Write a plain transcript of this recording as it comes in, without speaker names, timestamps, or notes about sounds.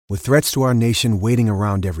With threats to our nation waiting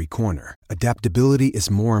around every corner, adaptability is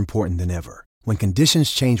more important than ever. When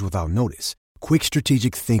conditions change without notice, quick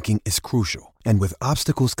strategic thinking is crucial. And with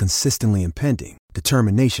obstacles consistently impending,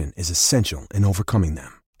 determination is essential in overcoming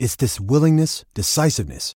them. It's this willingness,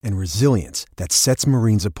 decisiveness, and resilience that sets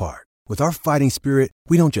Marines apart. With our fighting spirit,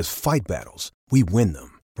 we don't just fight battles, we win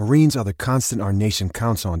them. Marines are the constant our nation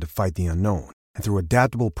counts on to fight the unknown. And through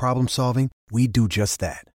adaptable problem solving, we do just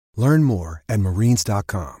that. Learn more at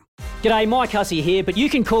marines.com. G'day, Mike Hussey here, but you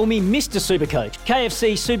can call me Mr. Supercoach.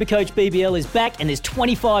 KFC Supercoach BBL is back and there's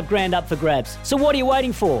 25 grand up for grabs. So what are you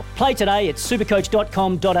waiting for? Play today at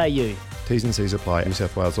supercoach.com.au. T's and C's apply. New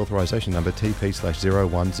South Wales authorisation number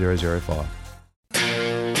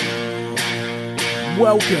TP/01005.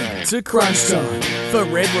 Welcome to Crunch Time for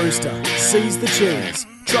Red Rooster. Seize the cheese.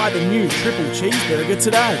 Try the new triple cheeseburger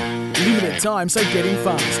today. Limited time, so get in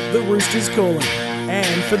fast. The Rooster's calling.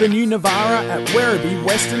 And for the new Navara at Werribee,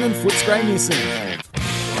 Western and Footscray Nissan.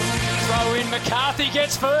 Throw in, McCarthy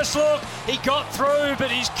gets first look. He got through, but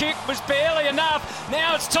his kick was barely enough.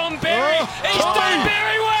 Now it's Tom Berry. He's done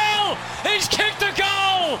very well. He's kicked a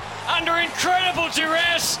goal under incredible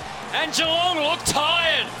duress. And Geelong looked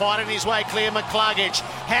tired. Fighting his way clear, McCluggage.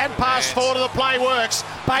 Hand pass forward to the play works.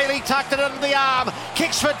 Bailey tucked it under the arm.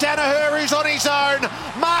 Kicks for Danaher, who's on his own.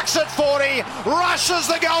 Marks at 40. Rushes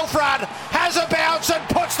the goal front. Has a bounce and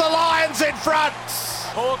puts the Lions in front.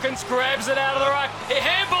 Hawkins grabs it out of the ruck. He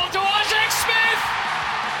handball to Isaac Smith,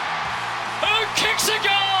 who kicks a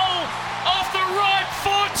goal off the right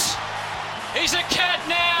foot. He's a cat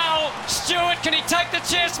now. Stewart, can he take the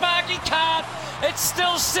chest mark? He can't. It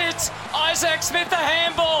still sits. Isaac Smith, the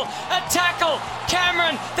handball, a tackle.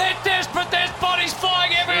 Cameron, they're desperate. There's bodies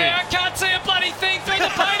flying everywhere. I can't see a bloody thing through the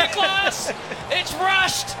pane of glass. It's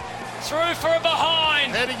rushed through for a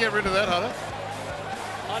behind. How do you get rid of that, Hunter?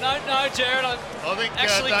 I don't know, Jared. I think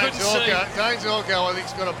actually couldn't see. Danes Orko, I think,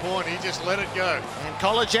 has got a point. He just let it go. And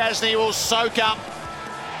Kolodjasny will soak up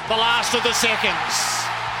the last of the seconds.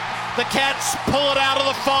 The Cats pull it out of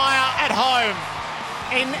the fire at home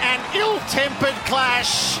in an ill-tempered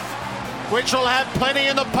clash, which will have plenty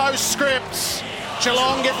in the postscript.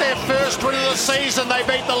 Geelong get their first win of the season. They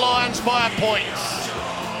beat the Lions by a point.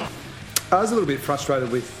 I was a little bit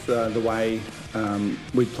frustrated with the way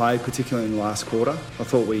we played, particularly in the last quarter. I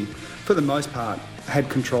thought we, for the most part, had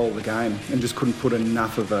control of the game and just couldn't put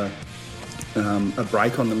enough of a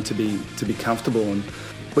break on them to be comfortable. And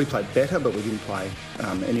we played better, but we didn't play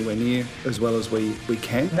anywhere near as well as we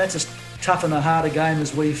can. And that's a tough and a harder game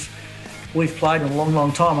as we've played in a long,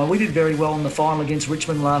 long time. We did very well in the final against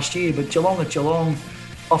Richmond last year, but Geelong at Geelong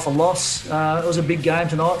off a loss. It was a big game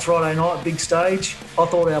tonight, Friday night, big stage. I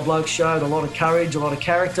thought our blokes showed a lot of courage, a lot of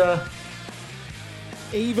character.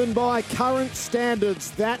 Even by current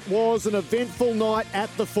standards, that was an eventful night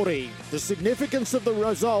at the footy. The significance of the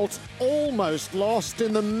result almost lost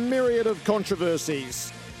in the myriad of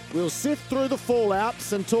controversies. We'll sift through the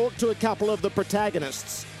fallouts and talk to a couple of the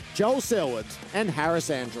protagonists, Joel Selwood and Harris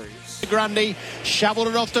Andrews. Grundy shoveled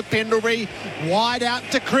it off to Pendlebury, wide out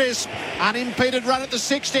to Crisp, unimpeded run at the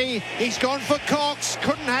 60. He's gone for Cox,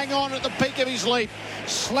 couldn't hang on at the peak of his leap.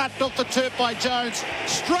 Slapped off the turf by Jones,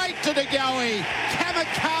 straight to DeGoey.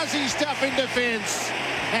 Kamikaze stuff in defence,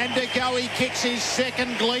 and DeGoey kicks his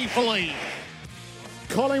second gleefully.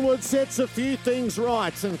 Collingwood sets a few things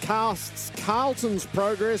right and casts Carlton's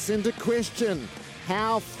progress into question.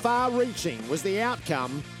 How far-reaching was the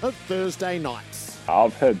outcome of Thursday night?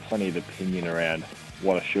 I've heard plenty of opinion around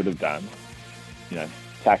what I should have done. You know,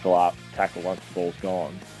 tackle up, tackle once the ball's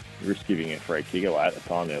gone. Risk giving a free kick away. At the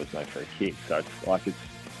time, there was no free kick, so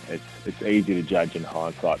it's easy to judge in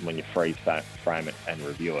hindsight when you freeze frame it and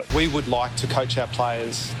review it. We would like to coach our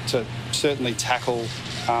players to certainly tackle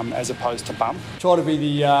as opposed to bump. Try to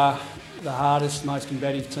be the hardest, most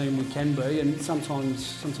combative team we can be, and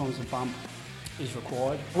sometimes the bump is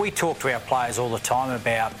required. We talk to our players all the time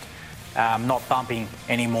about not bumping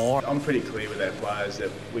anymore. I'm pretty clear with our players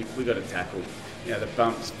that we've got to tackle. You know, the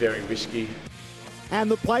bump's very risky. And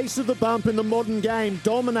the place of the bump in the modern game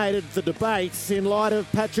dominated the debates in light of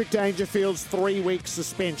Patrick Dangerfield's 3-week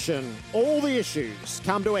suspension. All the issues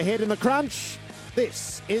come to a head in the crunch.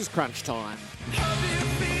 This is Crunch Time.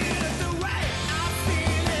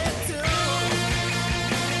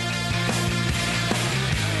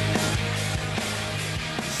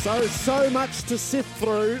 So much to sift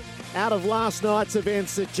through out of last night's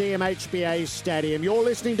events at GMHBA Stadium. You're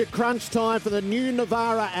listening to Crunch Time for the new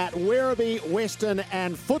Navara at Werribee, Western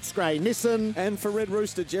and Footscray Nissan. And for Red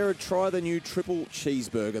Rooster, Jared, try the new triple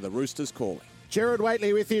cheeseburger. The Rooster's calling. Jared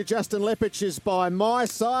Waitley with you. Justin Lepich is by my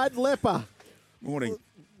side. Lepper. Morning.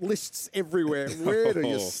 lists everywhere. Where do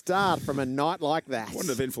you start from a night like that? What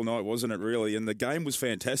an eventful night, wasn't it, really? And the game was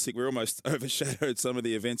fantastic. We almost overshadowed some of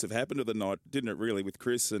the events that happened to the night, didn't it, really, with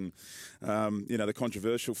Chris and, the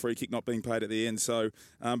controversial free kick not being paid at the end. So,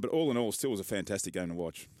 but all in all, still was a fantastic game to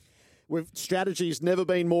watch. Strategy's never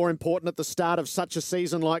been more important at the start of such a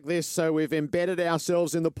season like this, so we've embedded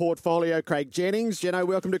ourselves in the portfolio. Craig Jennings, Jeno,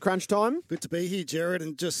 welcome to Crunch Time. Good to be here, Jared,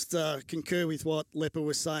 and just concur with what Leper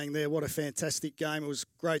was saying there. What a fantastic game. It was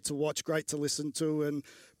great to watch, great to listen to, and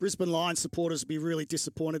Brisbane Lions supporters will be really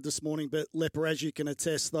disappointed this morning, but Leper, as you can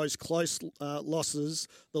attest, those close losses,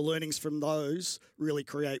 the learnings from those really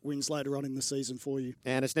create wins later on in the season for you.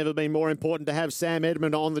 And it's never been more important to have Sam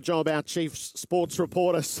Edmund on the job, our chief sports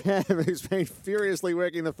reporter. Sam, who's been furiously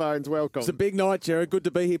working the phones. Welcome. It's a big night, Jared. Good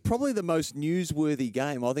to be here. Probably the most newsworthy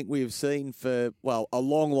game I think we have seen for, a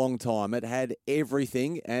long, long time. It had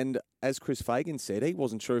everything, and as Chris Fagan said, he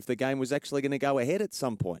wasn't sure if the game was actually going to go ahead at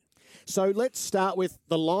some point. So let's start with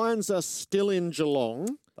the Lions are still in Geelong.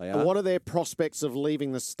 They are. What are their prospects of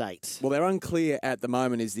leaving the state? Well, they're unclear at the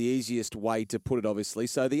moment is the easiest way to put it, obviously.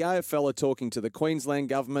 So the AFL are talking to the Queensland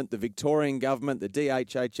government, the Victorian government, the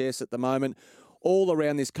DHHS at the moment, all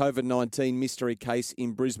around this COVID-19 mystery case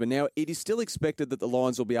in Brisbane. Now, it is still expected that the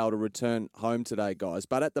Lions will be able to return home today, guys,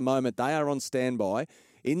 but at the moment they are on standby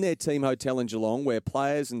in their team hotel in Geelong, where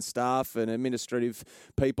players and staff and administrative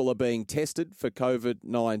people are being tested for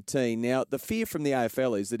COVID-19. Now, the fear from the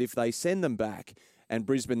AFL is that if they send them back and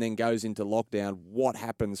Brisbane then goes into lockdown, what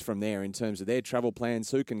happens from there in terms of their travel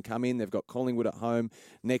plans? Who can come in? They've got Collingwood at home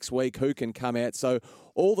next week. Who can come out? So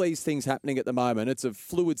all these things happening at the moment. It's a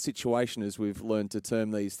fluid situation, as we've learned to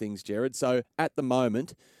term these things, Jared. So at the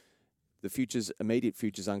moment, the immediate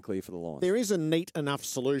future's unclear for the Lions. There is a neat enough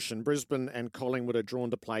solution. Brisbane and Collingwood are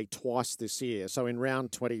drawn to play twice this year. So in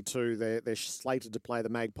round 22, they're slated to play the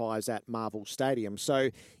Magpies at Marvel Stadium.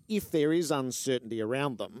 So if there is uncertainty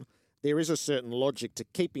around them, there is a certain logic to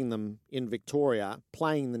keeping them in Victoria,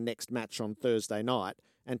 playing the next match on Thursday night,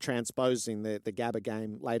 and transposing the Gabba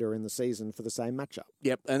game later in the season for the same matchup.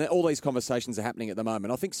 Yep, and all these conversations are happening at the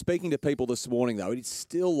moment. I think speaking to people this morning, though, it's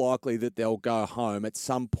still likely that they'll go home at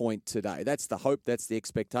some point today. That's the hope, that's the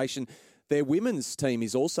expectation. Their women's team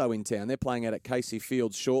is also in town. They're playing out at Casey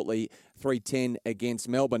Field shortly, 3:10 against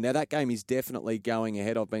Melbourne. Now, that game is definitely going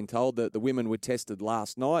ahead, I've been told. The women were tested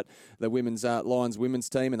last night, the women's Lions women's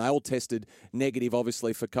team, and they all tested negative,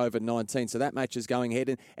 obviously, for COVID-19. So that match is going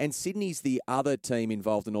ahead. And Sydney's the other team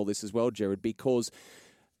involved in all this as well, Jared, because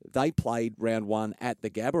they played round one at the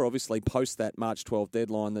Gabba, obviously post that March 12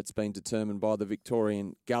 deadline that's been determined by the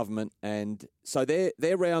Victorian government. And so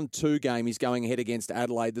their round two game is going ahead against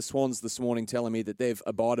Adelaide. The Swans this morning telling me that they've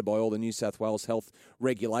abided by all the New South Wales health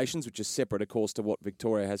regulations, which is separate, of course, to what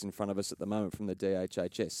Victoria has in front of us at the moment from the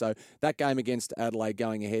DHHS. So that game against Adelaide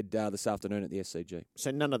going ahead this afternoon at the SCG. So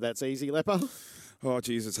none of that's easy, Leper? Oh,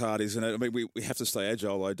 geez, it's hard, isn't it? I mean, we have to stay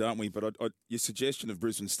agile, though, don't we? But your suggestion of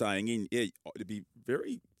Brisbane staying in, it'd be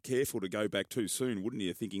very careful to go back too soon, wouldn't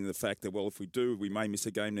you? Thinking the fact that, well, if we do, we may miss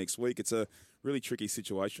a game next week. It's a really tricky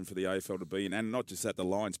situation for the AFL to be in, and not just at the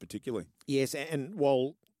Lions particularly. Yes, and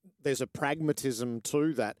while there's a pragmatism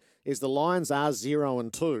to that, is the Lions are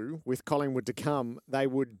 0-2 with Collingwood to come. They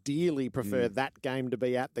would dearly prefer that game to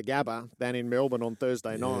be at the Gabba than in Melbourne on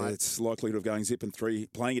Thursday night. It's likely of going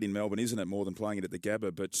 0-3, playing it in Melbourne, isn't it, more than playing it at the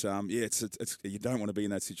Gabba? But it's you don't want to be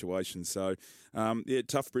in that situation. So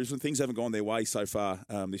tough Brisbane. Things haven't gone their way so far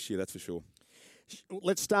this year, that's for sure.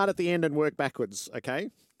 Let's start at the end and work backwards,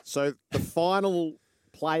 okay? So the final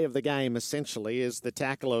play of the game essentially is the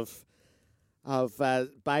tackle of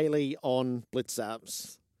Bailey on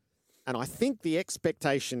Blitzarves. And I think the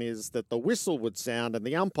expectation is that the whistle would sound and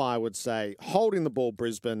the umpire would say, holding the ball,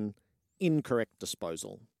 Brisbane, incorrect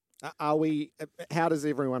disposal. How does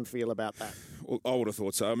everyone feel about that? Well, I would have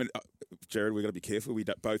thought so. I mean, Jared, we've got to be careful. We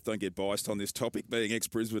both don't get biased on this topic, being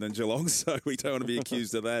ex-Brisbane and Geelong, so we don't want to be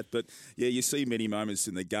accused of that. But, yeah, you see many moments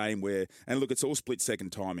in the game where, and look, it's all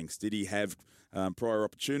split-second timings. Did he have prior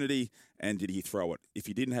opportunity and did he throw it? If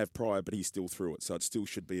he didn't have prior, but he still threw it, so it still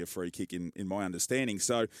should be a free kick in my understanding.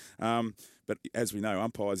 So, but as we know,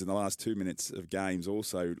 umpires in the last 2 minutes of games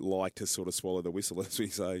also like to sort of swallow the whistle, as we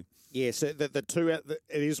say. Yeah, so it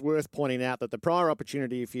is worth pointing out that the prior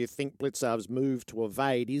opportunity, if you think Blitzarves' move to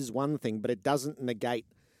evade, is one thing, but it doesn't negate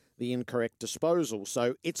the incorrect disposal.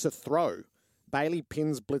 So it's a throw. Bailey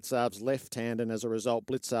pins Blitzarves' left hand, and as a result,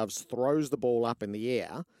 Blitzarves throws the ball up in the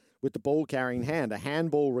air with the ball-carrying hand. A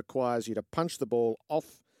handball requires you to punch the ball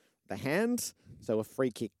off the hand, so a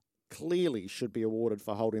free kick clearly should be awarded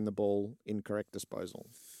for holding the ball, incorrect disposal.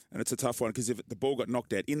 And it's a tough one because if the ball got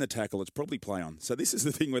knocked out in the tackle, it's probably play on. So this is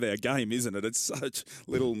the thing with our game, isn't it? It's such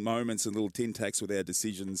little moments and little tin tacks with our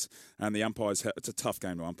decisions. And the umpires, it's a tough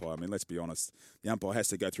game to umpire. I mean, let's be honest. The umpire has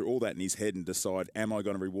to go through all that in his head and decide, am I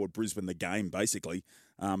going to reward Brisbane the game, basically,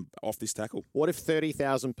 off this tackle? What if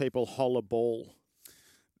 30,000 people holler ball?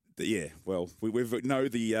 Yeah, well, we know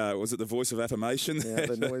the, was it the voice of affirmation? Yeah,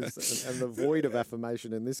 the noise and the void of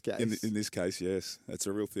affirmation in this case. In this case, yes. That's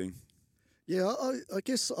a real thing. Yeah, I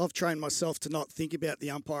guess I've trained myself to not think about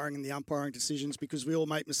the umpiring and the umpiring decisions because we all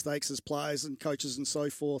make mistakes as players and coaches and so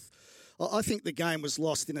forth. I think the game was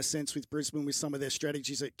lost in a sense with Brisbane with some of their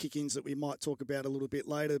strategies at kick-ins that we might talk about a little bit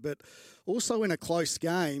later. But also in a close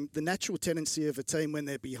game, the natural tendency of a team when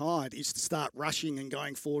they're behind is to start rushing and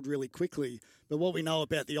going forward really quickly. But what we know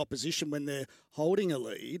about the opposition when they're holding a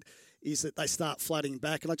lead is that they start flooding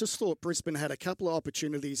back. And I just thought Brisbane had a couple of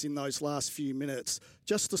opportunities in those last few minutes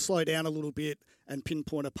just to slow down a little bit and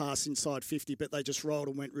pinpoint a pass inside 50, but they just rolled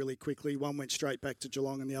and went really quickly. One went straight back to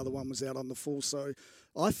Geelong and the other one was out on the full. So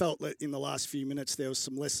I felt that in the last few minutes there was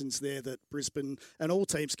some lessons there that Brisbane and all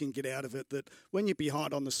teams can get out of it, that when you're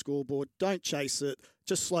behind on the scoreboard, don't chase it,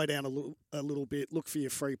 just slow down a little bit, look for your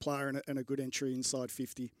free player and a good entry inside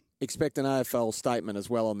 50. Expect an AFL statement as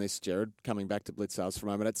well on this, Jared, coming back to Blitzers for a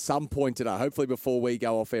moment. At some point today, hopefully before we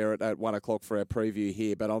go off air at 1 o'clock for our preview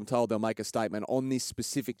here, but I'm told they'll make a statement on this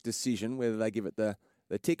specific decision, whether they give it the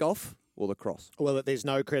tick off or the cross. Well, there's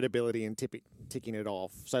no credibility in ticking it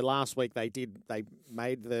off. So last week they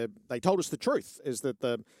told us the truth, is that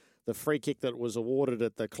the free kick that was awarded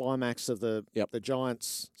at the climax of the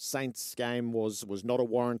Giants-Saints game was not a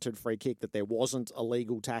warranted free kick, that there wasn't a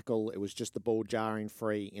legal tackle. It was just the ball jarring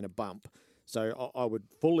free in a bump. So I would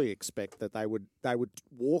fully expect that they would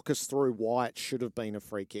walk us through why it should have been a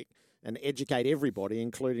free kick and educate everybody,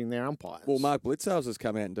 including their umpires. Well, Mark Blitzers has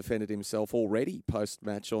come out and defended himself already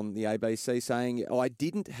post-match on the ABC, saying, I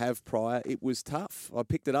didn't have prior, it was tough. I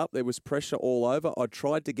picked it up, there was pressure all over. I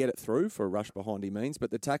tried to get it through for a rush behind he means, but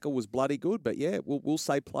the tackle was bloody good. But yeah, we'll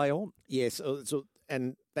say play on. Yes,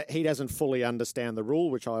 and that he doesn't fully understand the rule,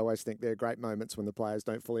 which I always think they're great moments when the players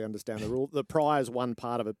don't fully understand the rule. The prior's one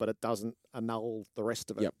part of it, but it doesn't annul the rest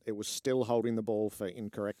of it. Yep. It was still holding the ball for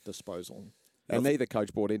incorrect disposal. And neither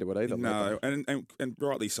coach bought into it either. No, and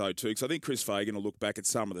rightly so too, because I think Chris Fagan will look back at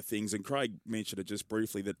some of the things, and Craig mentioned it just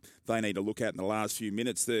briefly, that they need to look at in the last few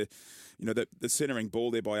minutes. The centering ball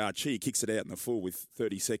there by Archie, kicks it out in the full with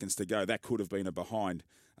 30 seconds to go. That could have been a behind.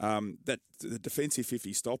 The defensive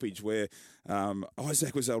 50 stoppage where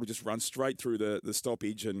Isaac was able to just run straight through the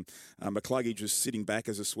stoppage, and McCluggage was sitting back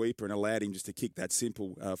as a sweeper and allowed him just to kick that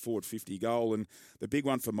simple forward 50 goal. And the big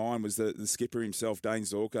one for mine was the skipper himself, Dane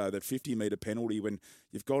Zorko, that 50-metre penalty when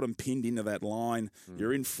you've got him pinned into that line,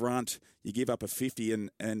 you're in front, you give up a 50,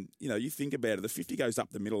 and you think about it, the 50 goes up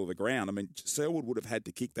the middle of the ground. I mean, Selwood would have had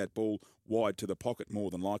to kick that ball wide to the pocket more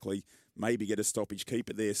than likely, maybe get a stoppage, keep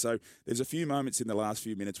it there. So there's a few moments in the last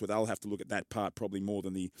few minutes where they'll have to look at that part probably more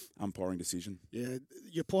than the umpiring decision. Yeah,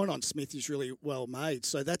 your point on Smith is really well made.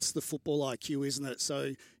 So that's the football IQ, isn't it?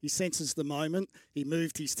 So he senses the moment. He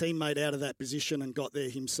moved his teammate out of that position and got there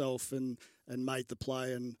himself and made the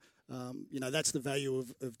play. And, that's the value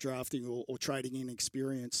of drafting or trading in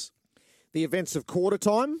experience. The events of quarter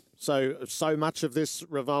time. So much of this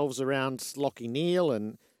revolves around Lachie Neale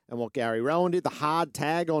and what Gary Rowan did. The hard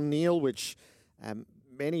tag on Neale, which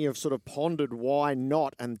many have sort of pondered why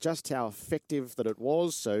not, and just how effective that it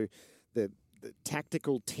was. So the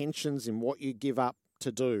tactical tensions in what you give up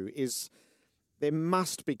to do is, there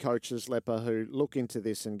must be coaches, Lepper, who look into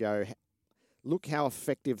this and go, look how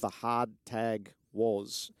effective the hard tag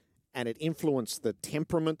was. And it influenced the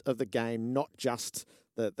temperament of the game, not just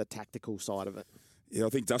the tactical side of it. Yeah, I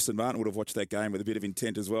think Dustin Martin would have watched that game with a bit of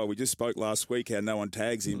intent as well. We just spoke last week how no one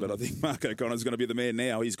tags him, but I think Mark O'Connor's going to be the man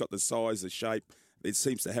now. He's got the size, the shape. It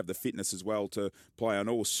seems to have the fitness as well to play on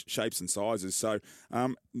all shapes and sizes. So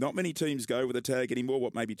not many teams go with a tag anymore,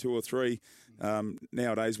 maybe two or three.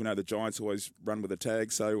 Nowadays, we know the Giants always run with a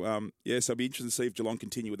tag. So, so it'll be interesting to see if Geelong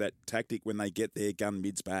continue with that tactic when they get their gun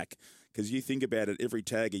mids back. Because you think about it, every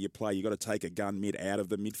tagger you play, you've got to take a gun mid out of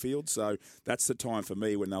the midfield. So that's the time for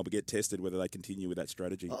me when they'll get tested whether they continue with that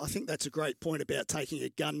strategy. I think that's a great point about taking a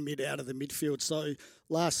gun mid out of the midfield. So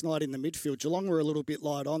last night in the midfield, Geelong were a little bit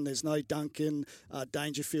light on. There's no Duncan,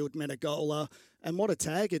 Dangerfield, Menegola. And what a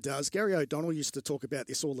tagger does, Gary O'Donnell used to talk about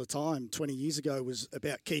this all the time 20 years ago, was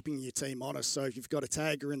about keeping your team honest. So if you've got a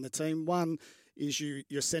tagger in the team, one is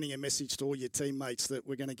you're sending a message to all your teammates that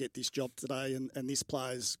we're going to get this job today and this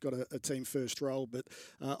player's got a team first role. But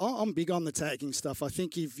I'm big on the tagging stuff. I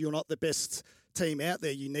think if you're not the best team out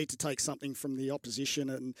there, you need to take something from the opposition,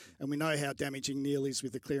 and we know how damaging Neil is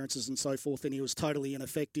with the clearances and so forth, and he was totally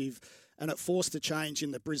ineffective. And it forced a change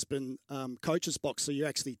in the Brisbane coaches box, so you're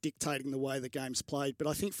actually dictating the way the game's played. But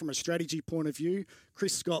I think from a strategy point of view,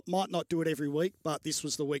 Chris Scott might not do it every week, but this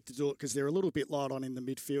was the week to do it because they're a little bit light on in the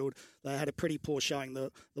midfield. They had a pretty poor showing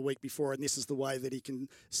the week before, and this is the way that he can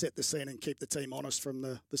set the scene and keep the team honest from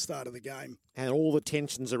the start of the game. And all the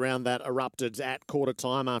tensions around that erupted at quarter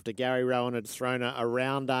time after Gary Rowan had thrown a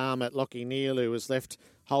round arm at Lachie Neale, who was left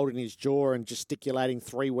holding his jaw and gesticulating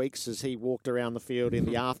 3 weeks as he walked around the field in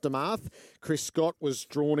the aftermath. Chris Scott was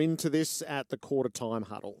drawn into this at the quarter-time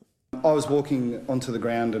huddle. I was walking onto the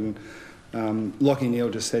ground and Lachie Neale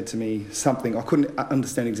just said to me something. I couldn't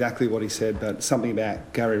understand exactly what he said, but something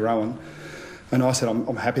about Gary Rowan. And I said,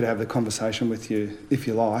 I'm happy to have the conversation with you if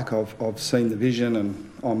you like. I've seen the vision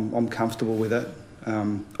and I'm comfortable with it.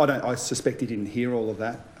 I suspect he didn't hear all of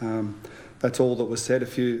that. That's all that was said. I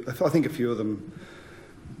think a few of them,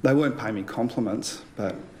 they weren't paying me compliments,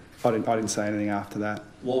 but I didn't say anything after that.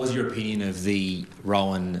 What was your opinion of the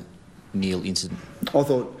Rowan-Neale incident? I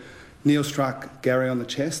thought Neale struck Gary on the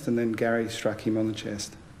chest and then Gary struck him on the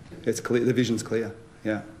chest. It's clear, the vision's clear,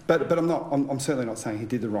 yeah. But I'm certainly not saying he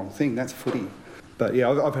did the wrong thing. That's footy. But yeah,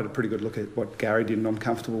 I've had a pretty good look at what Gary did and I'm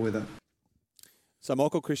comfortable with it. So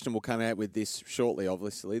Michael Christian will come out with this shortly,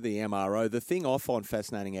 obviously, the MRO. The thing I find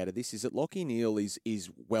fascinating out of this is that Lachie Neale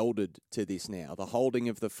is welded to this now. The holding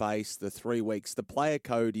of the face, the 3 weeks, the player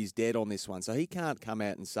code is dead on this one. So he can't come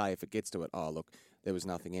out and say if it gets to it, oh, look, there was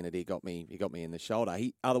nothing in it. He got me in the shoulder.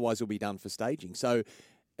 Otherwise he'll be done for staging. So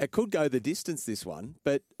it could go the distance, this one.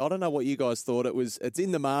 But I don't know what you guys thought. It's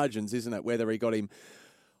in the margins, isn't it? Whether he got him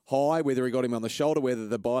high, whether he got him on the shoulder, whether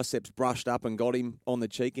the biceps brushed up and got him on the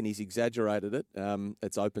cheek and he's exaggerated it.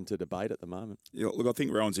 It's open to debate at the moment. Yeah, look, I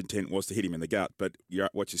think Rowan's intent was to hit him in the gut, but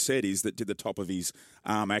what you said is that did the top of his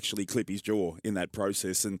arm actually clip his jaw in that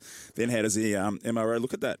process? And then how does the MRO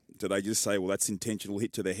look at that? Do they just say, well, that's intentional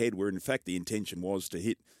hit to the head, where in fact the intention was to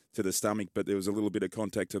hit to the stomach, but there was a little bit of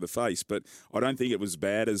contact to the face. But I don't think it was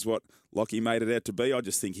bad as what Lachie made it out to be. I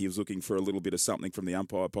just think he was looking for a little bit of something from the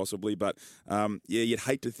umpire possibly. But, you'd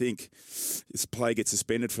hate to think this player gets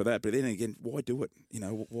suspended for that. But then again, why do it?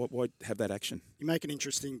 Why have that action? You make an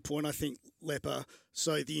interesting point, I think, Leper.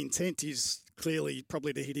 So the intent is clearly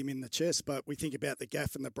probably to hit him in the chest, but we think about the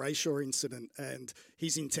Gaff and the Brayshaw incident, and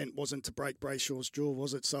his intent wasn't to break Brayshaw's jaw,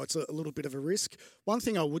 was it? So it's a little bit of a risk. One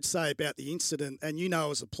thing I would say about the incident, and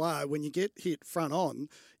as a player, when you get hit front on,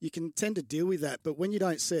 you can tend to deal with that, but when you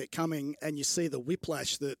don't see it coming and you see the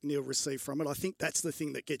whiplash that Neale received from it, I think that's the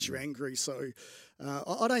thing that gets you angry. So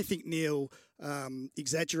I don't think Neale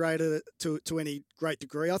exaggerated it to any great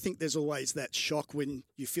degree. I think there's always that shock when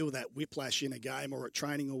you feel that whiplash in a game or at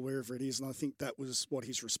training or wherever it is, and I think that was what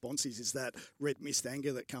his response is that red mist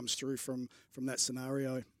anger that comes through from that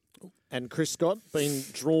scenario. And Chris Scott being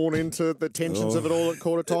drawn into the tensions of it all at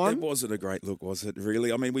quarter time? It wasn't a great look, was it,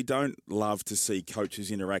 really? I mean, we don't love to see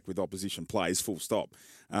coaches interact with opposition players, full stop.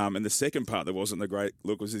 And the second part that wasn't a great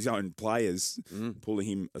look was his own players pulling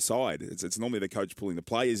him aside. It's normally the coach pulling the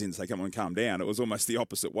players in and say, come on, calm down. It was almost the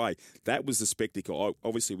opposite way. That was the spectacle.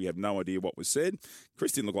 Obviously, we have no idea what was said.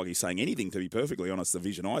 Chris didn't look like he's saying anything, to be perfectly honest, the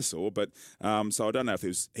vision I saw. But so I don't know if it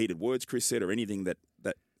was heated words Chris said or anything that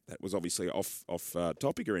was obviously off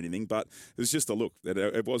topic or anything, but it was just a look. That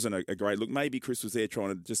it wasn't a great look. Maybe Chris was there trying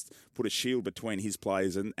to just put a shield between his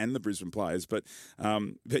players and the Brisbane players. But yeah,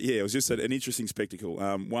 it was just an interesting spectacle.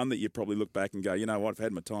 One that you probably look back and go, you know what, I've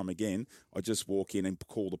had my time again. I just walk in and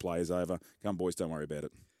call the players over. Come, boys, don't worry about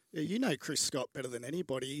it. Yeah, you know Chris Scott better than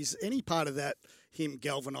anybody. Is any part of that him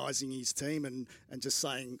galvanising his team and just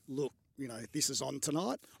saying, look, this is on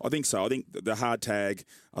tonight? I think so. I think the hard tag,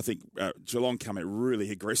 I think Geelong come out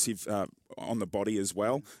really aggressive on the body as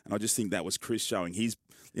well. And I just think that was Chris showing he's,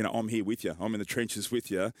 I'm here with you. I'm in the trenches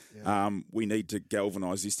with you. Yeah. We need to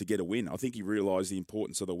galvanise this to get a win. I think he realised the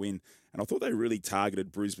importance of the win. And I thought they really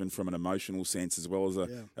targeted Brisbane from an emotional sense as well as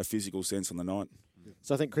a physical sense on the night.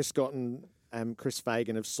 So I think Chris Scott and Chris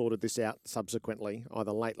Fagan have sorted this out subsequently,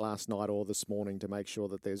 either late last night or this morning, to make sure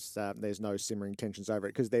that there's no simmering tensions over it.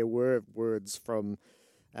 Because there were words from,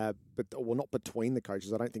 not between the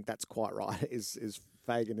coaches. I don't think that's quite right. Is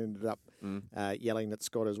Fagan ended up yelling at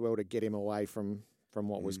Scott as well to get him away from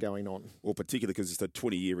what was going on. Well, particularly because it's a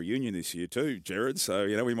 20-year reunion this year too, Jared. So,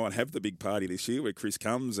 we might have the big party this year where Chris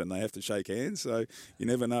comes and they have to shake hands. So you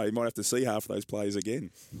never know. You might have to see half those players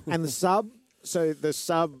again. And the sub,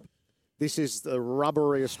 this is the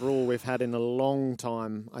rubberiest rule we've had in a long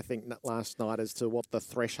time, I think, last night, as to what the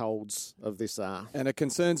thresholds of this are. And it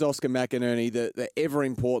concerns Oscar McInerney, the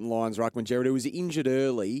ever-important Lions ruckman, Jared, who was injured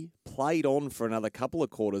early, played on for another couple of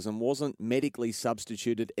quarters and wasn't medically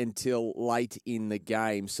substituted until late in the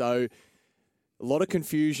game. So a lot of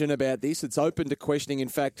confusion about this. It's open to questioning. In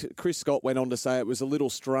fact, Chris Scott went on to say it was a little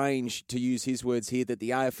strange, to use his words here, that the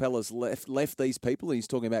AFL has left these people, and he's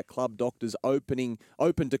talking about club doctors, open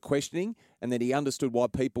to questioning, and that he understood why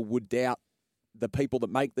people would doubt the people that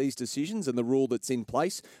make these decisions and the rule that's in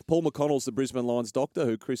place. Paul McConnell's the Brisbane Lions doctor,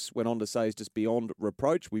 who Chris went on to say is just beyond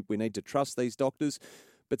reproach. We need to trust these doctors.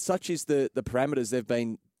 But such is the parameters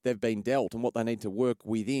they've been dealt and what they need to work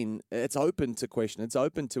within. It's open to question. It's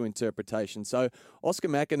open to interpretation. So Oscar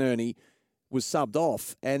McInerney was subbed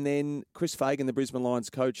off, and then Chris Fagan, the Brisbane Lions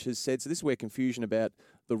coach, has said, so this is where confusion about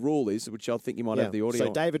the rule is, which I think you might have the audio.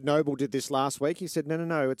 So David Noble did this last week. He said,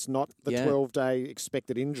 no, it's not the 12-day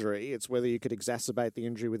expected injury. It's whether you could exacerbate the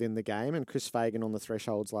injury within the game. And Chris Fagan on the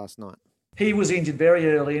thresholds last night. He was injured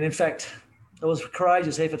very early, and in fact, it was a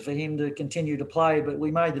courageous effort for him to continue to play, but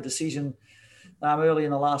we made the decision early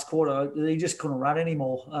in the last quarter. He just couldn't run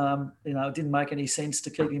anymore. It didn't make any sense to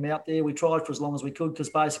keep him out there. We tried for as long as we could because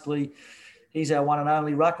basically he's our one and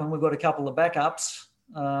only ruckman. We've got a couple of backups.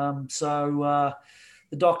 The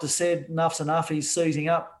doctor said, enough's enough. He's seizing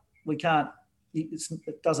up. We can't.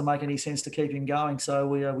 It doesn't make any sense to keep him going, so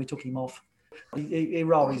we took him off. He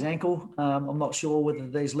rolled his ankle. I'm not sure whether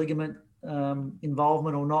there's ligament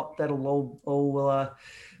involvement or not. That'll all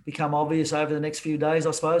become obvious over the next few days,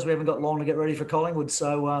 I suppose. We haven't got long to get ready for Collingwood,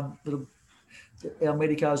 so our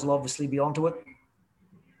medicos will obviously be onto it.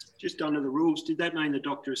 Just under the rules, did that mean the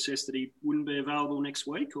doctor assessed that he wouldn't be available next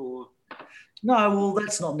week, or? No, well,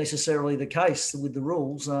 that's not necessarily the case with the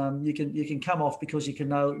rules. You can come off because you can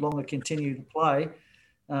no longer continue to play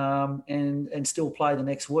and still play the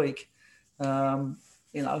next week.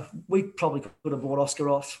 We probably could have brought Oscar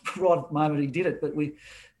off right at the moment he did it, but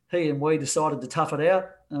he and we decided to tough it out.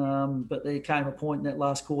 But there came a point in that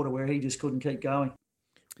last quarter where he just couldn't keep going.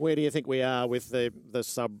 Where do you think we are with the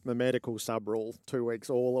medical sub rule? 2 weeks,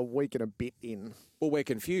 all a week and a bit in. Well, we're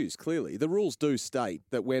confused, clearly. The rules do state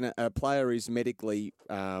that when a player is medically,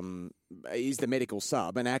 is the medical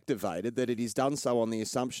sub and activated, that it is done so on the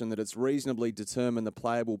assumption that it's reasonably determined the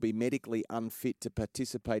player will be medically unfit to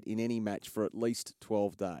participate in any match for at least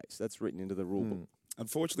 12 days. That's written into the rule book.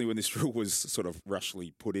 Unfortunately, when this rule was sort of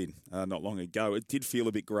rushly put in not long ago, it did feel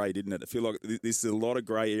a bit grey, didn't it? I feel like this is a lot of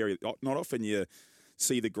grey area. Not often you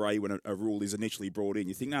see the grey when a rule is initially brought in.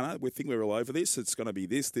 You think, no, we think we're all over this. It's going to be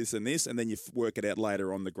this, and this, and then you work it out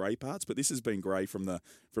later on the grey parts. But this has been grey from the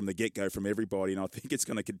get-go from everybody, and I think it's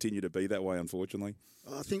going to continue to be that way, unfortunately.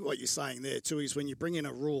 I think what you're saying there too is when you bring in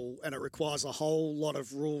a rule and it requires a whole lot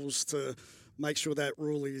of rules to make sure that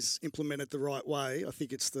rule is implemented the right way, I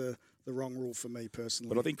think it's the wrong rule for me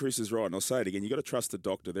personally. But I think Chris is right, and I'll say it again. You've got to trust the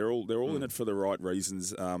doctor. They're all in it for the right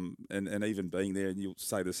reasons, and even being there, and you'll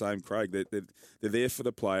say the same, Craig, they're there for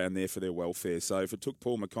the player and there for their welfare. So if it took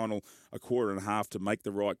Paul McConnell a quarter and a half to make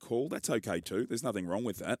the right call, that's okay too. There's nothing wrong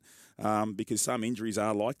with that, because some injuries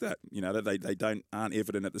are like that. They aren't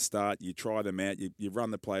evident at the start. You try them out, you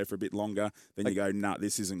run the player for a bit longer, then you go, nah,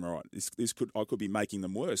 this isn't right. I could be making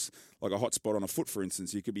them worse. Like a hot spot on a foot, for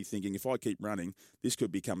instance. You could be thinking, if I keep running, this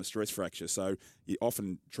could become a stress fracture. So you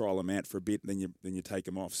often trial them out for a bit, then you take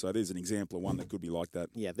them off. So there's an example of one that could be like that.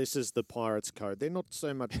 Yeah, this is the Pirates code. They're not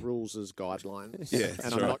so much rules as guidelines. Yeah,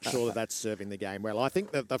 and I'm not sure that's serving the game well. I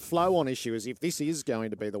think that the flow-on issue is if this is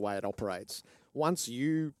going to be the way it operates, once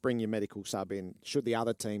you bring your medical sub in, should the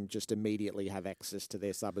other team just immediately have access to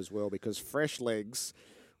their sub as well? Because fresh legs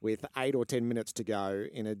with 8 or 10 minutes to go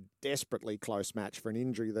in a desperately close match for an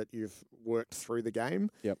injury that you've worked through the game,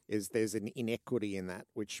 there's an inequity in that,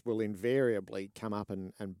 which will invariably come up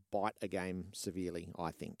and bite a game severely, I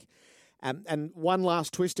think. And one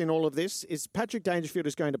last twist in all of this is Patrick Dangerfield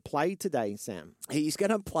is going to play today, Sam. He's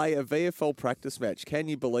going to play a VFL practice match. Can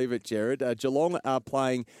you believe it, Jared? Geelong are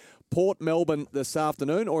playing Port Melbourne this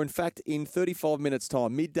afternoon, or in fact in 35 minutes'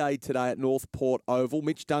 time, midday today at North Port Oval.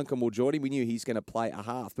 Mitch Duncan will join him. We knew he's going to play a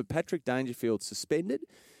half, but Patrick Dangerfield suspended,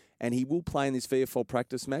 and he will play in this VFL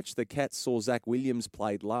practice match. The Cats saw Zach Williams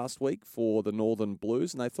played last week for the Northern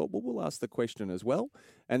Blues, and they thought, well, we'll ask the question as well.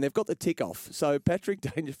 And they've got the tick off. So Patrick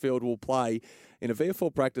Dangerfield will play in a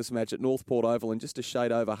VFL practice match at North Port Oval in just a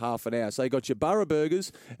shade over half an hour. So you got your Burra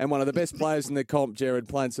Burgers and one of the best players in the comp, Jared,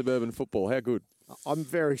 playing suburban football. How good? I'm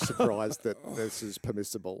very surprised that this is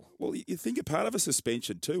permissible. Well, you think a part of a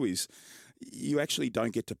suspension too is, you actually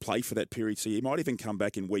don't get to play for that period. So you might even come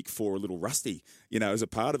back in week 4 a little rusty, as a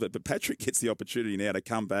part of it. But Patrick gets the opportunity now to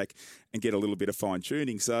come back and get a little bit of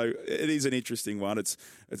fine-tuning. So it is an interesting one. It's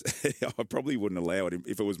I probably wouldn't allow it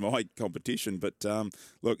if it was my competition. But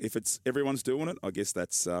look, if it's everyone's doing it, I guess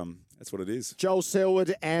that's what it is. Joel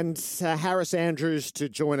Selwood and Harris Andrews to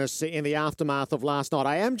join us in the aftermath of last night.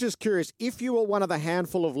 I am just curious, if you were one of the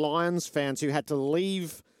handful of Lions fans who had to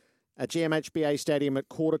leave a GMHBA Stadium at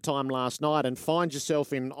quarter time last night and find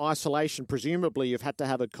yourself in isolation, presumably you've had to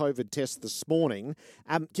have a COVID test this morning,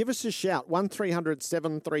 give us a shout. 1300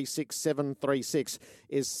 736 736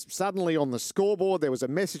 is suddenly on the scoreboard. There was a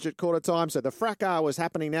message at quarter time, so the fracas was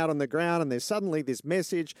happening out on the ground, and there's suddenly this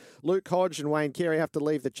message. Luke Hodge and Wayne Carey have to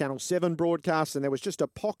leave the Channel 7 broadcast, and there was just a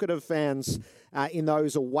pocket of fans in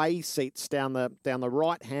those away seats down the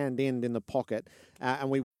right-hand end in the pocket, and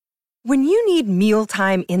we... When you need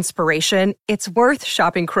mealtime inspiration, it's worth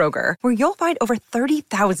shopping Kroger, where you'll find over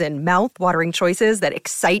 30,000 mouth-watering choices that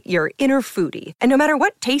excite your inner foodie. And no matter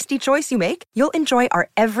what tasty choice you make, you'll enjoy our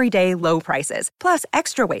everyday low prices, plus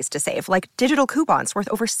extra ways to save, like digital coupons worth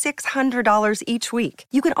over $600 each week.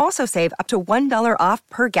 You can also save up to $1 off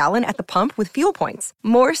per gallon at the pump with fuel points.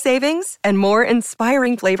 More savings and more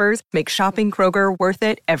inspiring flavors make shopping Kroger worth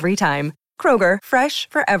it every time. Kroger, fresh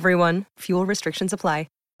for everyone. Fuel restrictions apply.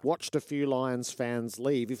 Watched a few Lions fans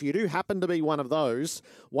leave. If you do happen to be one of those,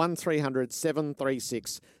 1300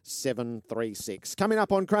 736 736. Coming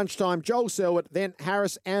up on Crunch Time, Joel Selwood, then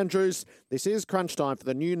Harris Andrews. This is Crunch Time for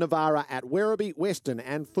the new Navara at Werribee, Western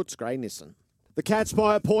and Footscray Nissan. The Cats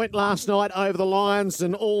by a point last night over the Lions,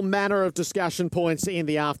 and all manner of discussion points in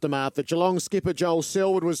the aftermath. The Geelong skipper Joel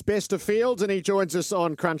Selwood was best of fields, and he joins us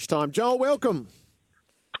on Crunch Time. Joel, welcome.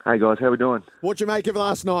 Hey guys, how we doing? What'd you make of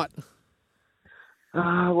last night?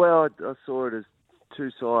 Well, I saw it as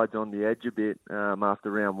two sides on the edge a bit after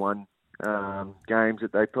round one. Games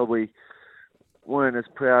that they probably weren't as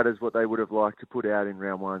proud as what they would have liked to put out in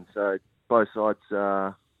round one. So both sides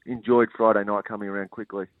enjoyed Friday night coming around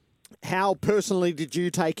quickly. How personally did you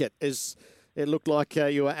take it? As it looked like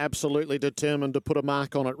you were absolutely determined to put a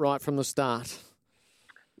mark on it right from the start.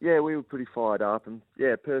 Yeah, we were pretty fired up. And,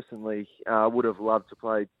 yeah, personally, I would have loved to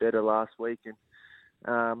play better last week.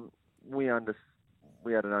 And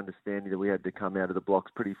we had an understanding that we had to come out of the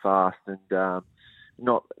blocks pretty fast and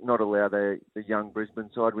not allow the young Brisbane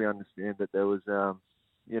side. We understand that there was,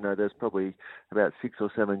 there's probably about 6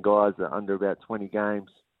 or 7 guys that are under about 20 games,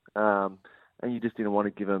 and you just didn't want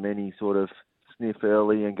to give them any sort of sniff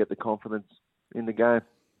early and get the confidence in the game.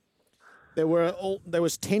 There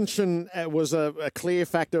was tension. Was a clear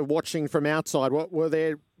factor watching from outside. Were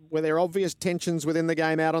there obvious tensions within the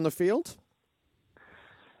game out on the field?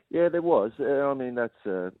 Yeah, there was. I mean, that's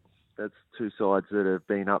two sides that have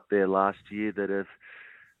been up there last year that have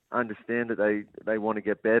understand that they want to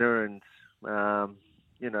get better and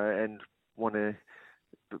and want to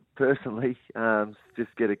personally just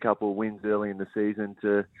get a couple of wins early in the season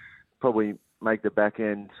to probably make the back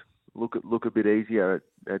end look a bit easier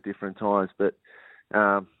at different times. But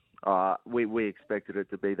we expected it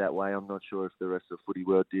to be that way. I'm not sure if the rest of the footy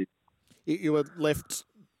world did. You were left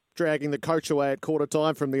dragging the coach away at quarter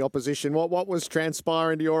time from the opposition. What was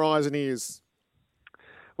transpiring to your eyes and ears?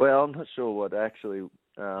 Well, I'm not sure what actually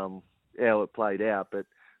how it played out, but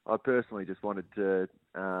I personally just wanted to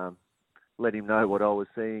let him know what I was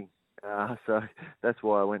seeing. So that's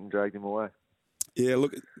why I went and dragged him away. Yeah,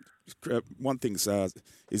 look, one thing is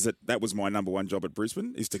that was my number one job at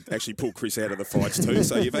Brisbane, is to actually pull Chris out of the fights too.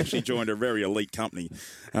 So you've actually joined a very elite company,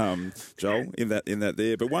 Joel, in that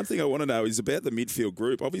there. But one thing I want to know is about the midfield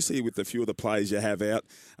group. Obviously, with the few of the players you have out,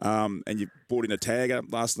 and you brought in a tagger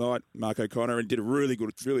last night, Mark O'Connor, and did a really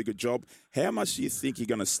good job. How much do you think you're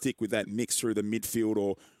going to stick with that mix through the midfield,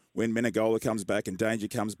 or when Menegola comes back and Danger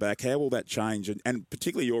comes back, how will that change? And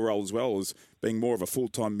particularly your role as well as being more of a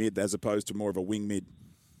full-time mid as opposed to more of a wing mid.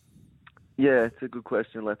 Yeah, it's a good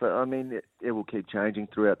question, Lepa. I mean, it will keep changing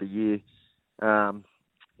throughout the year.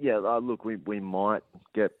 Look, we might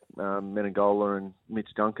get Menegola and Mitch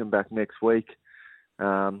Duncan back next week.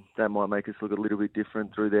 That might make us look a little bit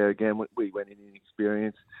different through there again. We went in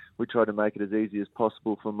inexperienced. We tried to make it as easy as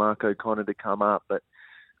possible for Mark O'Connor to come up, but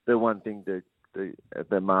the one thing that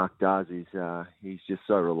Mark does is he's just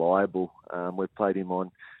so reliable. We've played him on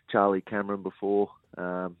Charlie Cameron before,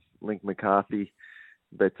 Link McCarthy,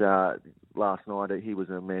 but last night he was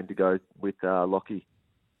a man to go with Lockie.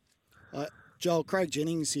 Joel, Craig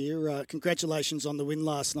Jennings here. Congratulations on the win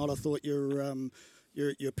last night. I thought your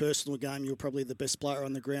your personal game, you were probably the best player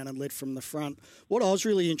on the ground and led from the front. What I was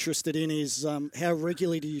really interested in is how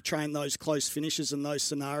regularly do you train those close finishes and those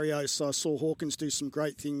scenarios? So I saw Hawkins do some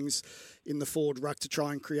great things in the forward ruck to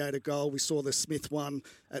try and create a goal. We saw the Smith one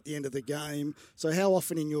at the end of the game. So how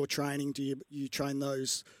often in your training do you train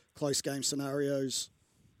those close game scenarios?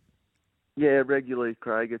 Yeah, regularly,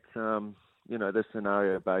 Craig. It's the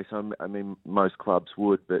scenario based. I mean, most clubs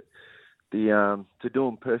would, but to do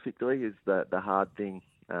them perfectly is the hard thing.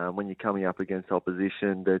 When you're coming up against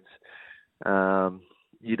opposition, that's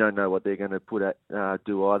you don't know what they're going to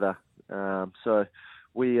do either. So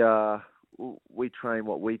we train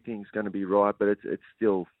what we think is going to be right, but it's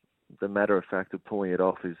still the matter of fact of pulling it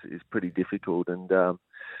off is pretty difficult, and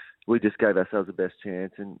we just gave ourselves the best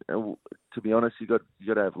chance. And to be honest, you got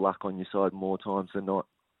to have luck on your side more times than not.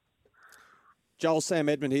 Joel, Sam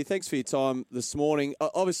Edmund here. Thanks for your time this morning.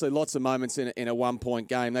 Obviously, lots of moments in a one-point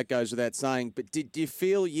game. That goes without saying. But did you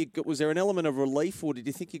feel was there an element of relief, or did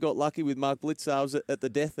you think you got lucky with Mark Blicavs at the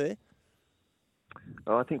death there?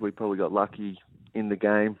 I think we probably got lucky in the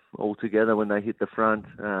game altogether when they hit the front.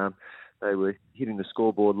 They were hitting the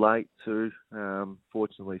scoreboard late too.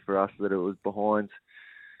 Fortunately for us that it was behind.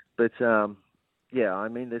 But yeah, I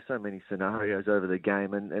mean, there's so many scenarios over the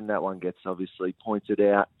game, and that one gets obviously pointed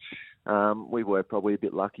out. We were probably a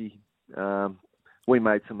bit lucky. We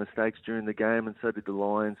made some mistakes during the game, and so did the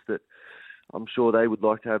Lions that I'm sure they would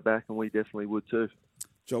like to have back, and we definitely would too.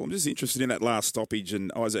 Joel, I'm just interested in that last stoppage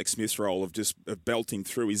and Isaac Smith's role of belting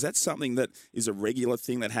through. Is that something that is a regular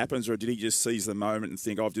thing that happens, or did he just seize the moment and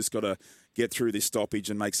think, I've just got to get through this stoppage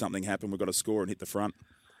and make something happen, we've got to score and hit the front?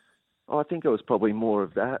 I think it was probably more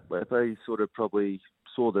of that. They sort of probably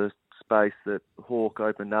saw the space that Hawk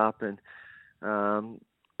opened up, and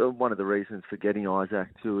one of the reasons for getting Isaac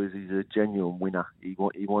too is he's a genuine winner. He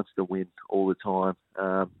wants to win all the time,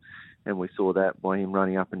 and we saw that by him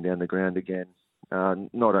running up and down the ground again.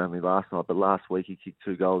 Not only last night, but last week he kicked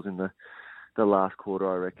 2 goals in the last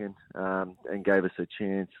quarter, I reckon, and gave us a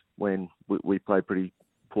chance when we played pretty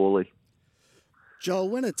poorly. Joel,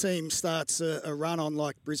 when a team starts a run on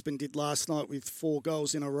like Brisbane did last night with 4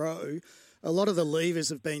 goals in a row, a lot of the levers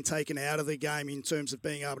have been taken out of the game in terms of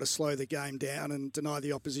being able to slow the game down and deny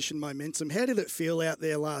the opposition momentum. How did it feel out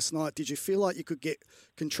there last night? Did you feel like you could get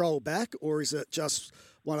control back, or is it just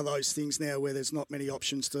one of those things now where there's not many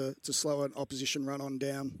options to slow an opposition run on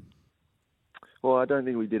down? Well, I don't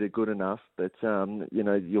think we did it good enough, but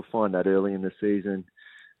you'll find that early in the season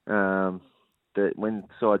that when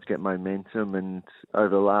sides get momentum, and over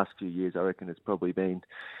the last few years, I reckon it's probably been,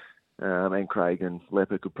 and Craig and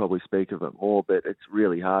Lepper could probably speak of it more, but it's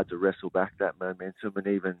really hard to wrestle back that momentum and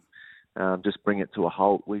even just bring it to a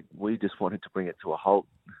halt. We just wanted to bring it to a halt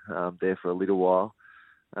there for a little while,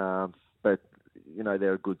 but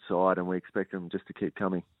they're a good side, and we expect them just to keep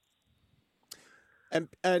coming.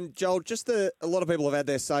 And Joel, just a lot of people have had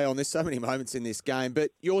their say on this, so many moments in this game,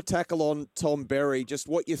 but your tackle on Tom Berry, just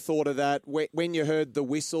what you thought of that, when you heard the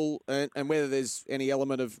whistle, and whether there's any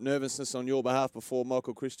element of nervousness on your behalf before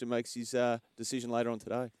Michael Christian makes his decision later on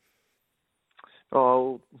today?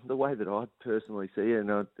 Oh, the way that I personally see it,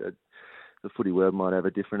 and the footy world might have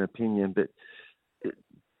a different opinion, but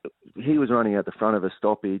he was running at the front of a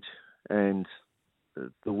stoppage, and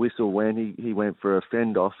the whistle went, he went for a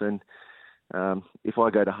fend off, and if I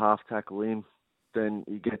go to half tackle him, then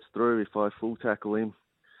he gets through. If I full tackle him,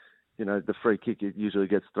 the free kick usually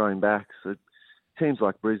gets thrown back. So teams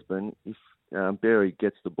like Brisbane, if Berry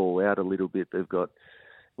gets the ball out a little bit, they've got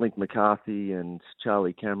Link McCarthy and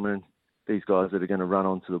Charlie Cameron, these guys that are going to run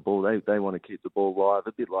onto the ball. They want to keep the ball live,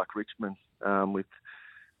 a bit like Richmond with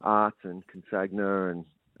Art and Consagna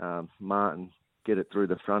and Martin, get it through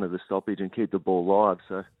the front of the stoppage and keep the ball live.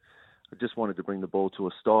 So I just wanted to bring the ball to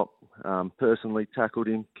a stop. Personally, tackled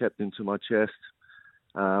him, kept him to my chest.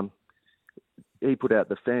 He put out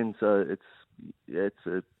the fend, so it's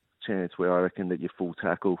a chance where I reckon that you full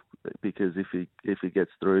tackle, because if he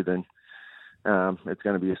gets through, then it's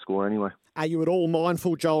going to be a score anyway. Are you at all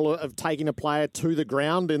mindful, Joel, of taking a player to the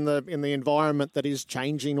ground in the environment that is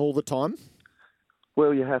changing all the time?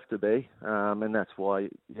 Well, you have to be, and that's why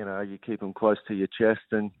you keep them close to your chest,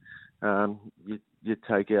 and you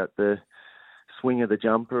take out the swing of the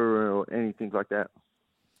jumper or anything like that.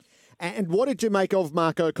 And what did you make of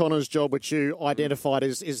Mark O'Connor's job, which you identified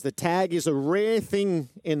as the tag is a rare thing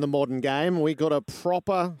in the modern game? We got a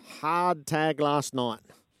proper hard tag last night.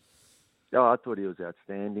 Oh, I thought he was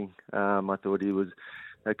outstanding. I thought he was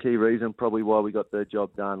a key reason probably why we got the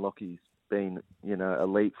job done. Lockie's been,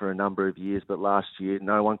 elite for a number of years, but last year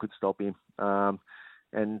no one could stop him.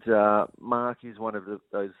 And Mark is one of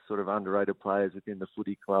those sort of underrated players within the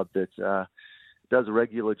footy club that does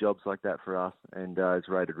regular jobs like that for us and is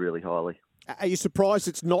rated really highly. Are you surprised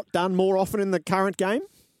it's not done more often in the current game?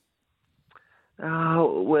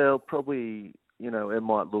 Well, probably, it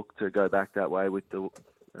might look to go back that way with the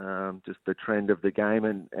just the trend of the game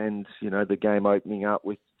and the game opening up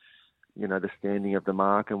with, the standing of the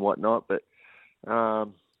mark and whatnot. But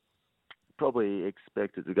probably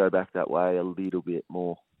expect it to go back that way a little bit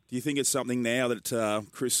more. Do you think it's something now that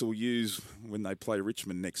Chris will use when they play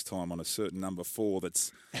Richmond next time on a certain number 4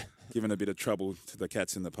 that's given a bit of trouble to the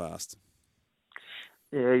Cats in the past?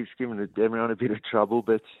 Yeah, he's given everyone a bit of trouble,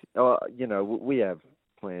 but, we have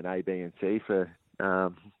plan A, B and C for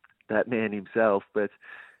that man himself, but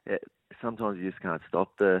sometimes you just can't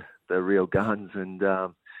stop the real guns, and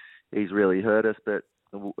he's really hurt us, but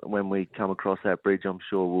when we come across that bridge, I'm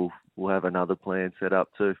sure we'll have another plan set up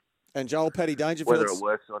too. And Joel, Paddy Dangerfield... Whether it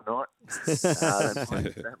works or not,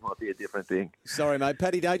 that might be a different thing. Sorry, mate.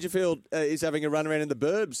 Paddy Dangerfield is having a run around in the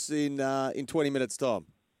burbs in 20 minutes' time.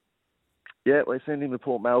 Yeah, we're sending him to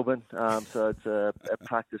Port Melbourne, so it's a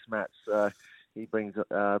practice match. So he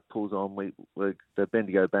pulls on the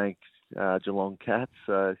Bendigo Bank Geelong Cats,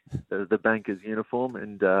 so the banker's uniform,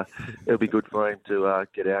 and it'll be good for him to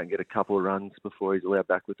get out and get a couple of runs before he's allowed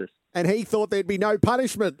back with us. And he thought there'd be no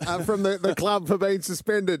punishment from the club for being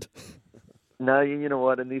suspended. No, you know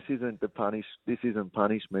what? And this isn't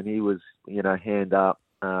punishment. He was, hand up.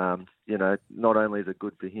 Not only is it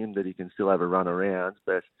good for him that he can still have a run around,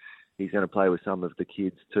 but he's going to play with some of the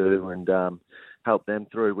kids too and help them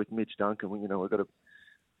through. With Mitch Duncan, we've got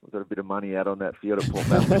a bit of money out on that field at Port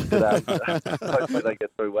Melbourne today. So hopefully they get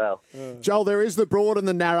through well. Joel, there is the broad and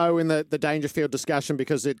the narrow in the Dangerfield discussion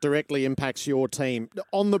because it directly impacts your team.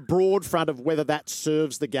 On the broad front of whether that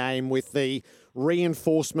serves the game with the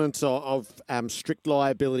reinforcement of strict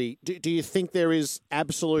liability, do you think there is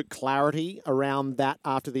absolute clarity around that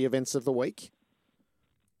after the events of the week?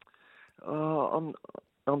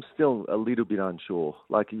 I'm still a little bit unsure.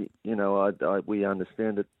 We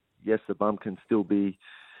understand that, yes, the bump can still be,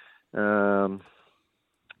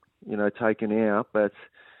 taken out, but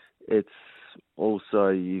it's also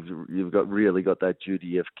you've really got that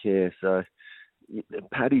duty of care. So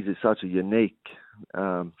Paddy's is such a unique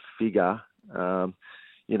figure.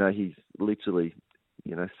 He's literally,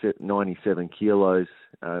 97 kilos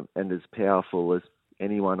and as powerful as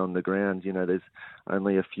anyone on the ground. There's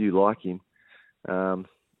only a few like him.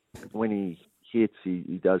 When he hits,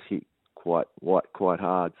 he does hit quite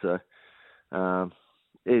hard. So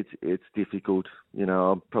it's difficult.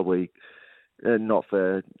 I'm probably not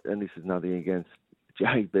for, and this is nothing against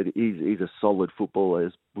Jake, but he's a solid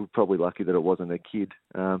footballer. We're probably lucky that it wasn't a kid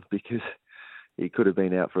because he could have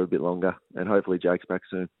been out for a bit longer. And hopefully Jake's back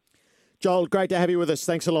soon. Joel, great to have you with us.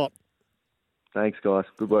 Thanks a lot. Thanks, guys.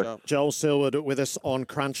 Good work. Joel Selwood with us on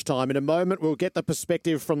Crunch Time. In a moment, we'll get the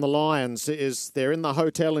perspective from the Lions. They're in the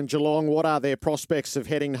hotel in Geelong. What are their prospects of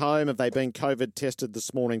heading home? Have they been COVID tested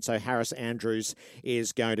this morning? So Harris Andrews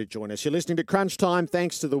is going to join us. You're listening to Crunch Time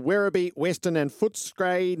thanks to the Werribee, Western and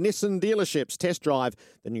Footscray Nissan dealerships. Test drive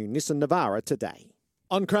the new Nissan Navara today.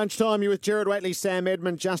 On Crunch Time, you're with Gerard Whateley, Sam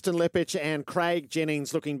Edmund, Justin Lepich and Craig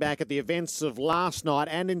Jennings looking back at the events of last night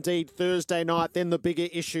and indeed Thursday night, then the bigger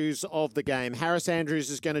issues of the game. Harris Andrews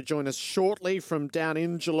is going to join us shortly from down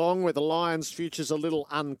in Geelong where the Lions' future's a little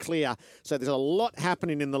unclear. So there's a lot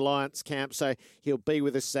happening in the Lions camp, so he'll be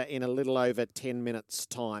with us in a little over 10 minutes'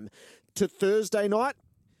 time. To Thursday night,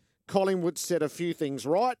 Collingwood set a few things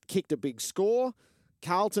right, kicked a big score.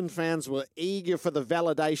 Carlton fans were eager for the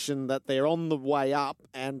validation that they're on the way up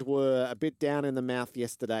and were a bit down in the mouth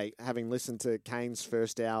yesterday, having listened to Kane's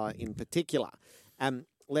first hour in particular.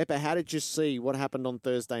 Leper, how did you see what happened on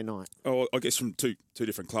Thursday night? Oh, I guess from two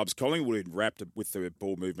different clubs. Collingwood had wrapped with the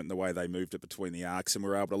ball movement and the way they moved it between the arcs and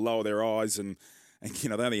were able to lower their eyes and they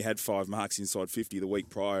only had 5 marks inside 50 the week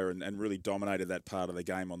prior and really dominated that part of the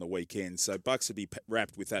game on the weekend. So Bucks would be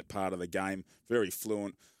wrapped with that part of the game, very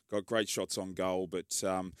fluent. Got great shots on goal, but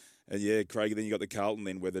Craig, then you got the Carlton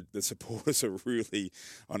then where the supporters are really,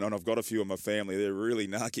 and I've got a few of my family, they're really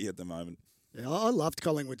narky at the moment. Yeah, I loved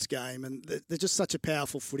Collingwood's game, and they're just such a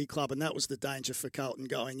powerful footy club, and that was the danger for Carlton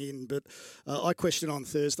going in. But I questioned on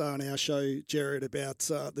Thursday on our show, Jared, about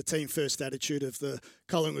the team-first attitude of the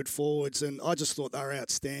Collingwood forwards, and I just thought they were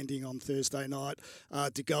outstanding on Thursday night.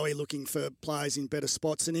 De Goey looking for players in better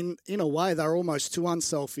spots, and in a way, they're almost too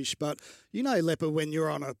unselfish. But Leper, when you're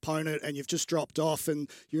on an opponent and you've just dropped off and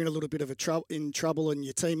you're in a little bit of trouble and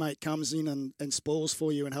your teammate comes in and spoils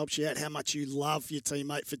for you and helps you out, how much you love your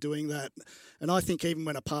teammate for doing that. And I think even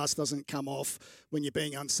when a pass doesn't come off, when you're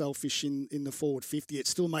being unselfish in the forward 50, it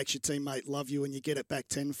still makes your teammate love you and you get it back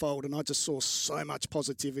tenfold. And I just saw so much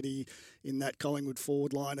positivity in that Collingwood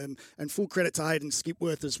forward line. And full credit to Hayden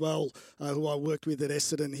Skipworth as well, who I worked with at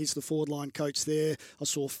Essendon. He's the forward line coach there. I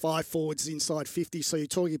saw 5 forwards inside 50. So you're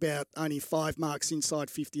talking about only 5 marks inside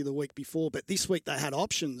 50 the week before. But this week they had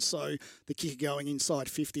options. So the kicker going inside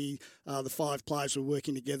 50, the 5 players were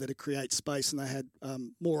working together to create space and they had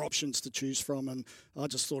more options to choose from. And I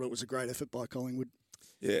just thought it was a great effort by Collingwood.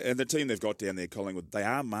 Yeah, and the team they've got down there, Collingwood, they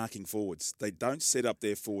are marking forwards. They don't set up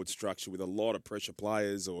their forward structure with a lot of pressure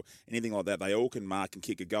players or anything like that. They all can mark and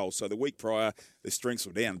kick a goal. So the week prior, their strengths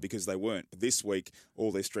were down because they weren't. But this week,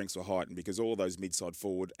 all their strengths were heightened because all those mid-side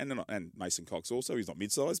forward, and Mason Cox also, he's not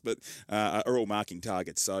mid-sized, but are all marking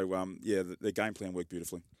targets. So, their game plan worked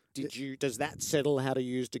beautifully. Does that settle how to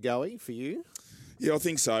use De Goey for you? Yeah, I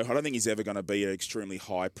think so. I don't think he's ever going to be an extremely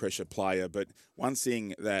high-pressure player, but one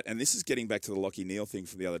thing that, and this is getting back to the Lachie Neale thing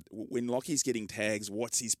from the other, when Lachie's getting tags,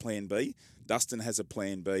 what's his plan B? Dustin has a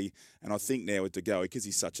plan B, and I think now with De Goey, because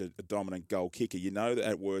he's such a dominant goal kicker, you know that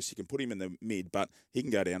at worst you can put him in the mid, but he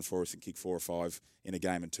can go down for us and kick 4 or 5 in a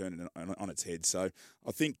game and turn it on its head. So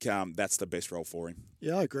I think that's the best role for him.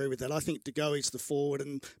 Yeah, I agree with that. I think De Goey's the forward,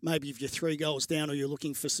 and maybe if you're 3 goals down or you're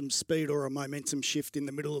looking for some speed or a momentum shift in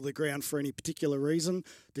the middle of the ground for any particular reason,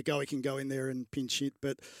 De Goey can go in there and pinch hit.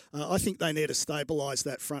 But I think they need to stabilise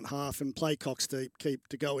that front half and play Cox deep, keep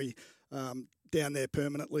De Goey down there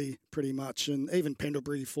permanently pretty much. And even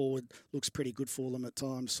Pendlebury forward looks pretty good for them at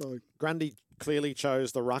times. So Grundy clearly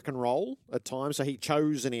chose the ruck and roll at times. So he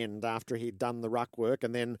chose an end after he'd done the ruck work,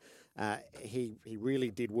 and then he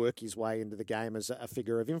really did work his way into the game as a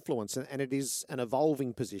figure of influence. And it is an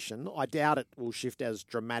evolving position. I doubt it will shift as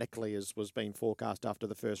dramatically as was being forecast after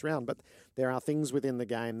the first round, but there are things within the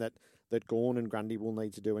game that Gawn and Grundy will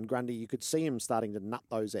need to do. And Grundy, you could see him starting to nut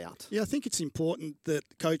those out. Yeah, I think it's important that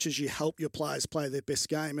coaches, you help your players play their best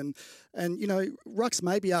game. And you know, rucks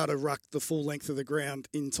may be able to ruck the full length of the ground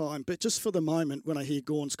in time, but just for the moment, when I hear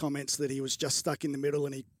Gawn's comments that he was just stuck in the middle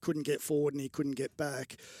and he couldn't get forward and he couldn't get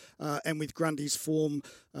back, and with Grundy's form,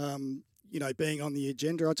 being on the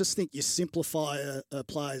agenda, I just think you simplify a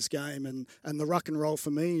player's game. And the ruck and roll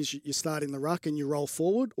for me is you start in the ruck and you roll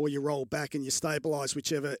forward, or you roll back and you stabilise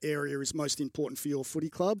whichever area is most important for your footy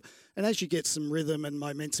club. And as you get some rhythm and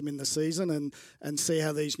momentum in the season and see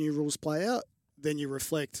how these new rules play out, then you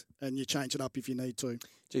reflect and you change it up if you need to.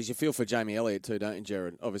 Geez, you feel for Jamie Elliott too, don't you,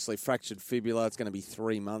 Jared? Obviously, fractured fibula. It's going to be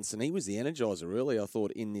 3 months. And he was the energiser, really, I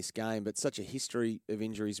thought, in this game. But such a history of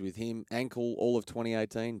injuries with him. Ankle, all of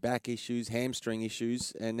 2018. Back issues, hamstring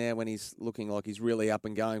issues. And now when he's looking like he's really up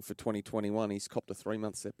and going for 2021, he's copped a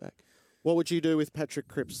 3-month setback. What would you do with Patrick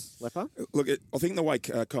Cripps, Leper? Look, I think the way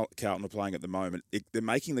Carlton are playing at the moment, they're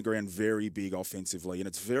making the ground very big offensively, and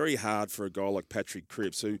it's very hard for a guy like Patrick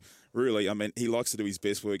Cripps, who really, I mean, he likes to do his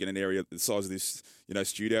best work in an area the size of this,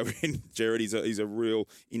 studio we're in. Jared, he's a real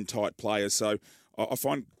in-tight player. So I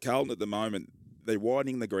find Carlton at the moment, they're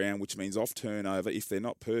widening the ground, which means off turnover. If they're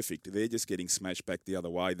not perfect, they're just getting smashed back the other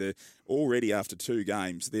way. They're already, after 2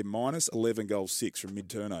 games, they're minus 11 goals 6 from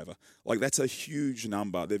mid-turnover. Like, that's a huge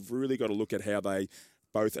number. They've really got to look at how they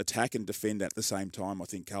both attack and defend at the same time, I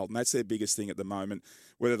think, Carlton. That's their biggest thing at the moment,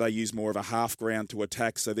 whether they use more of a half ground to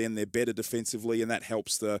attack, so then they're better defensively, and that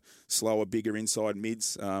helps the slower, bigger inside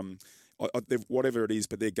mids. Whatever it is,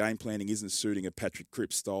 but their game planning isn't suiting a Patrick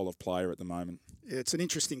Cripps style of player at the moment. Yeah, it's an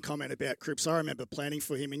interesting comment about Cripps. I remember planning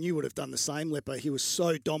for him, and you would have done the same, Leper. He was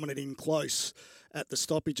so dominant in close at the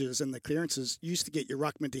stoppages and the clearances. Used to get your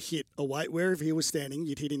ruckman to hit away. Wherever he was standing,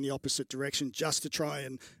 you'd hit in the opposite direction just to try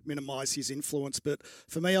and minimise his influence. But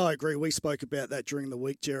for me, I agree. We spoke about that during the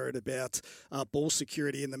week, Jared, about ball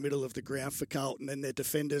security in the middle of the ground for Carlton, and their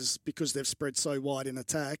defenders, because they've spread so wide in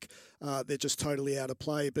attack, they're just totally out of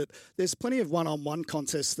play. But there's plenty of one-on-one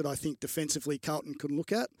contests that I think defensively Carlton can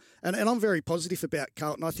look at. And I'm very positive about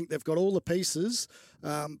Carlton. I think they've got all the pieces,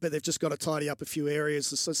 but they've just got to tidy up a few areas.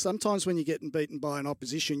 So sometimes when you're getting beaten by an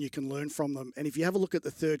opposition, you can learn from them. And if you have a look at the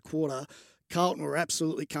third quarter, Carlton were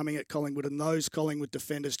absolutely coming at Collingwood, and those Collingwood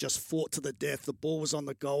defenders just fought to the death. The ball was on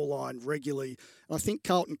the goal line regularly. And I think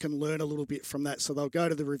Carlton can learn a little bit from that. So they'll go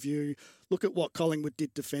to the review, look at what Collingwood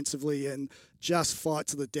did defensively, and just fight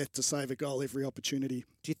to the death to save a goal every opportunity.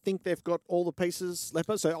 Do you think they've got all the pieces,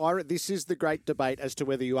 Leper? So, Ira, this is the great debate as to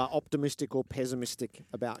whether you are optimistic or pessimistic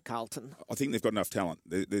about Carlton. I think they've got enough talent.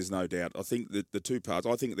 There's no doubt. I think that the 2 parts,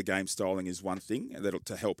 I think the game styling is one thing that'll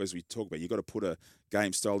to help, as we talk about. You've got to put a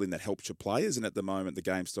game style in that helps your players, and at the moment the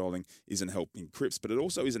game styling isn't helping Cripps, but it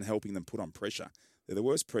also isn't helping them put on pressure. They're the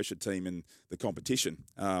worst pressure team in the competition.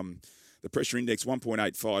 the pressure index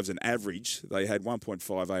 1.85 is an average. They had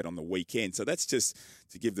 1.58 on the weekend. So that's just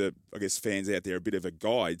to give the, I guess, fans out there a bit of a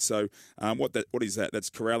guide. So what is that? That's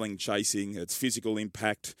corralling, chasing, it's physical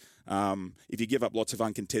impact. If you give up lots of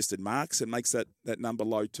uncontested marks, it makes that number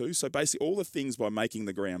low too. So basically all the things by making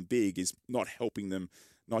the ground big is not helping them,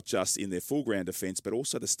 not just in their full ground defence, but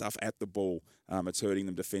also the stuff at the ball. It's hurting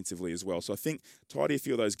them defensively as well. So I think tidy a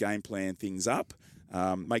few of those game plan things up,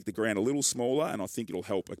 make the ground a little smaller, and I think it'll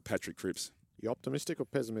help Patrick Cripps. You optimistic or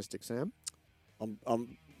pessimistic, Sam?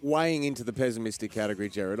 I'm weighing into the pessimistic category,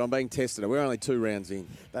 Jared. I'm being tested. We're only 2 rounds in.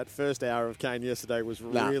 That first hour of Kane yesterday was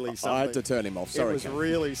really something. I had to turn him off. Sorry, it was Kane.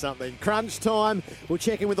 really something. Crunch time. We'll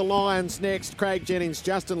check in with the Lions next. Craig Jennings,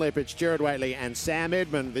 Justin Lepich, Jared Waitley and Sam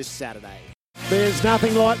Edmund this Saturday. There's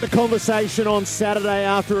nothing like the conversation on Saturday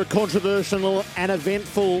after a controversial and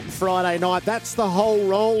eventful Friday night. That's the whole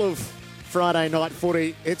role of Friday night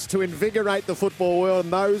footy. It's to invigorate the football world,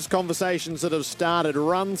 and those conversations that have started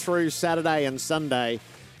run through Saturday and Sunday.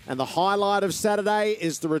 And the highlight of Saturday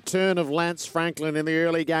is the return of Lance Franklin in the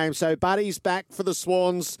early game. So Buddy's back for the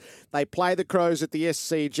Swans. They play the Crows at the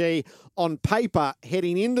SCG. On paper,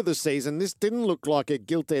 heading into the season, this didn't look like a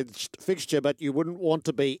gilt-edged fixture, but you wouldn't want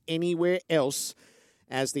to be anywhere else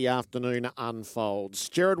as the afternoon unfolds.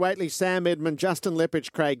 Jared Waitley, Sam Edmund, Justin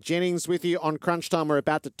Lepich, Craig Jennings with you on Crunch Time. We're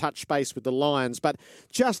about to touch base with the Lions, but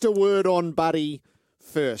just a word on Buddy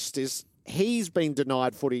first. He's been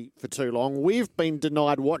denied footy for too long. We've been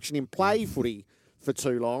denied watching him play footy for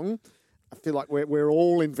too long. I feel like we're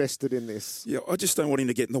all invested in this. Yeah, I just don't want him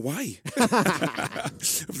to get in the way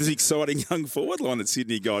of this exciting young forward line that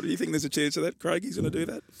Sydney got. Do you think there's a chance of that, Craig? He's going to do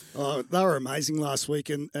that? Oh, they were amazing last week,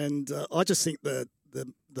 and I just think the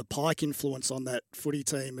Pike influence on that footy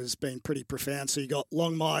team has been pretty profound. So you got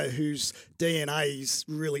Longmire, whose DNA is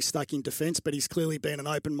really stuck in defence, but he's clearly been an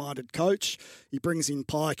open-minded coach. He brings in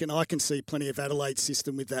Pike, and I can see plenty of Adelaide's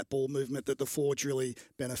system with that ball movement that the Forge really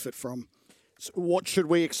benefit from. So what should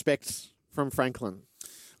we expect from Franklin?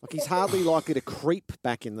 Like, he's hardly likely to creep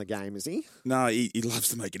back in the game, is he? No, he loves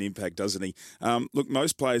to make an impact, doesn't he? Look,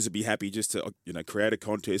 most players would be happy just to create a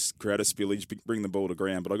contest, create a spillage, bring the ball to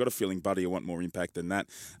ground. But I got a feeling Buddy will want more impact than that.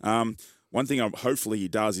 One thing hopefully he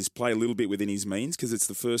does is play a little bit within his means, because it's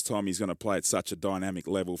the first time he's going to play at such a dynamic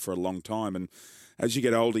level for a long time. And as you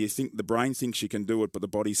get older, you think the brain thinks you can do it, but the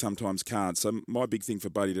body sometimes can't. So my big thing for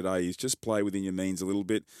Buddy today is just play within your means a little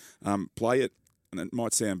bit. Play it. And it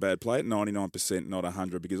might sound bad, play at 99%, not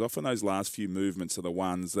 100, because often those last few movements are the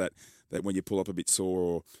ones that when you pull up a bit sore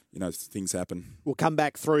or, things happen. We'll come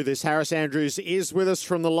back through this. Harris Andrews is with us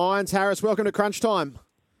from the Lions. Harris, welcome to Crunch Time.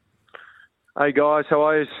 Hey guys, how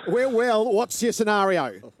are you? We're well. What's your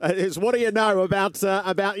scenario? What do you know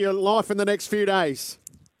about your life in the next few days?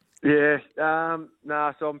 Yeah,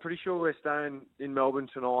 so I'm pretty sure we're staying in Melbourne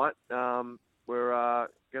tonight. We're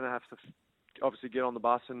going to have to obviously get on the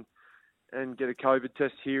bus and get a COVID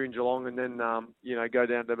test here in Geelong, and then, go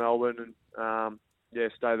down to Melbourne and,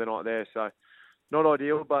 stay the night there. So not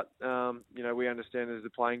ideal, but, we understand as a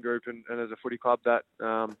playing group and as a footy club that,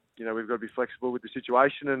 we've got to be flexible with the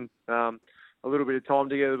situation, and a little bit of time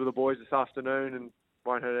together with the boys this afternoon and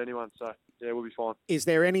won't hurt anyone. So, yeah, we'll be fine. Is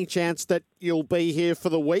there any chance that you'll be here for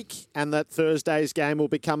the week and that Thursday's game will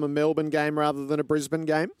become a Melbourne game rather than a Brisbane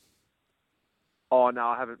game? Oh, no,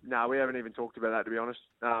 I haven't. No, we haven't even talked about that, to be honest.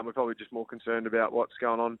 We're probably just more concerned about what's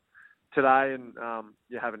going on today, and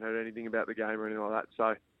haven't heard anything about the game or anything like that.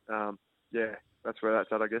 So, that's where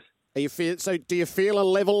that's at, I guess. Do you feel a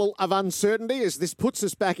level of uncertainty as this puts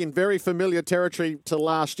us back in very familiar territory to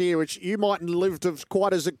last year, which you mightn't lived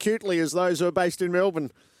quite as acutely as those who are based in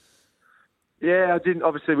Melbourne? Yeah, I didn't.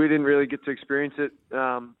 Obviously, we didn't really get to experience it.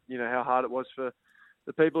 How hard it was for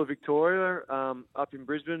the people of Victoria up in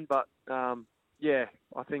Brisbane, but.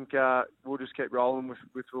 I think we'll just keep rolling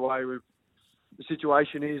with the way the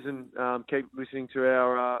situation is, and keep listening to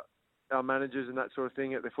our managers and that sort of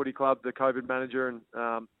thing at the footy club, the COVID manager, and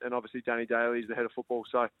obviously Danny Daly is the head of football.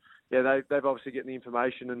 So, they've obviously getting the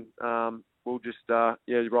information, and we'll just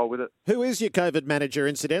roll with it. Who is your COVID manager,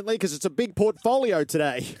 incidentally? Because it's a big portfolio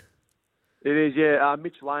today. It is,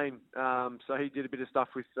 Mitch Lane. So he did a bit of stuff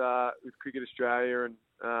with Cricket Australia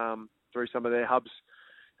and through some of their hubs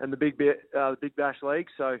and the Big Bash League.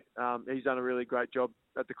 So he's done a really great job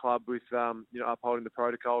at the club with upholding the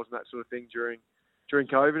protocols and that sort of thing during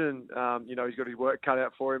COVID. And he's got his work cut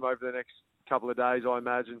out for him over the next couple of days, I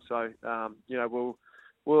imagine. So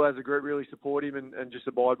we'll as a group really support him and just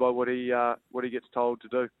abide by what he gets told to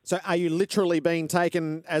do. So are you literally being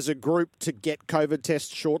taken as a group to get COVID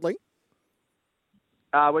tests shortly?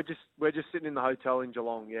 We're just sitting in the hotel in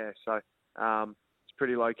Geelong, yeah. So it's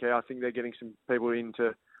pretty low key. I think they're getting some people in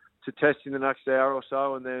to test in the next hour or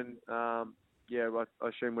so, and then I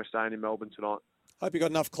assume we're staying in Melbourne tonight. Hope you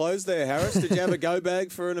got enough clothes there, Harris. Did you have a go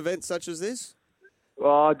bag for an event such as this?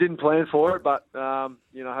 Well, I didn't plan for it, but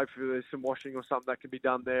hopefully there's some washing or something that can be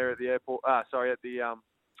done there at the airport.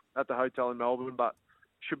 At the hotel in Melbourne, but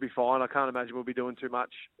should be fine. I can't imagine we'll be doing too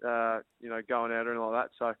much, going out or anything like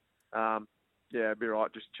that. So, it'd be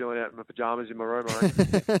right. Just chilling out in my pajamas in my room.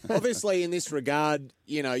 Obviously, in this regard,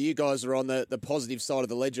 you guys are on the positive side of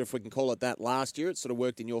the ledger, if we can call it that. Last year, it sort of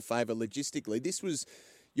worked in your favour logistically. This was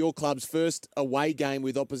your club's first away game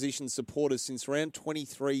with opposition supporters since round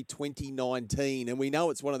 23, 2019, and we know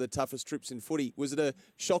it's one of the toughest trips in footy. Was it a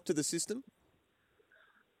shock to the system?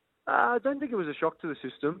 I don't think it was a shock to the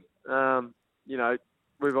system.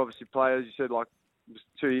 We've obviously played, as you said, like it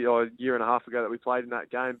was a year and a half ago that we played in that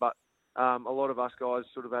game, but a lot of us guys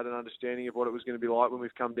sort of had an understanding of what it was going to be like when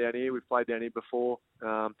we've come down here. We've played down here before.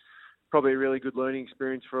 Probably a really good learning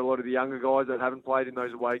experience for a lot of the younger guys that haven't played in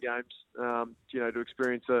those away games, to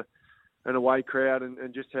experience an away crowd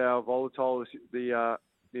and just how volatile the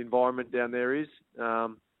environment down there is.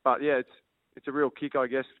 It's a real kick, I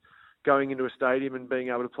guess, going into a stadium and being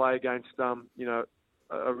able to play against,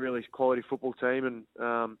 a really quality football team and,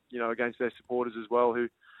 against their supporters as well, who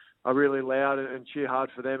are really loud and cheer hard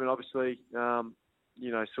for them and obviously,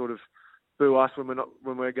 sort of boo us when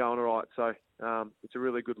we're going all right. So it's a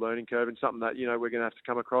really good learning curve and something that, we're going to have to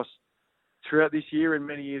come across throughout this year and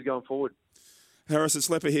many years going forward. Harris, it's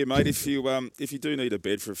Lepper here, mate. If you do need a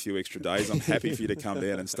bed for a few extra days, I'm happy for you to come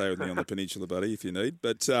down and stay with me on the peninsula, buddy, if you need.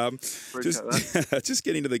 But just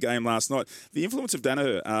getting to the game last night, the influence of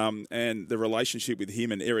Daniher and the relationship with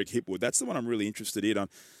him and Eric Hipwood, that's the one I'm really interested in. I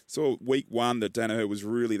saw week one that Daniher was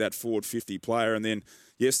really that forward 50 player, and then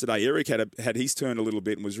yesterday Eric had his turn a little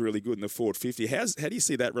bit and was really good in the forward 50. How do you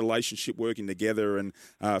see that relationship working together and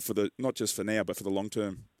for the not just for now but for the long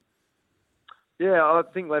term? Yeah, I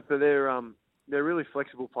think Lepper, they're really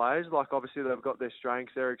flexible players. Like, obviously, they've got their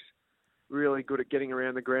strengths. Eric's really good at getting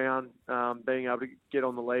around the ground, being able to get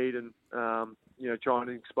on the lead and, trying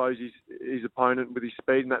to expose his opponent with his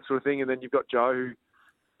speed and that sort of thing. And then you've got Joe, who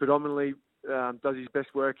predominantly does his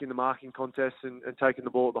best work in the marking contests and taking the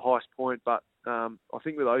ball at the highest point. But I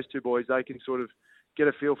think with those two boys, they can sort of get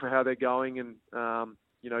a feel for how they're going. And,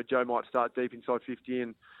 Joe might start deep inside 50.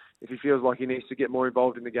 And if he feels like he needs to get more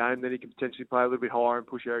involved in the game, then he can potentially play a little bit higher and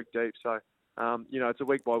push Eric deep. So, it's a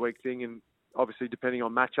week-by-week thing, and obviously depending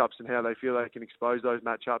on matchups and how they feel they can expose those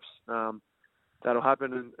matchups, that'll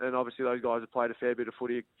happen. And obviously those guys have played a fair bit of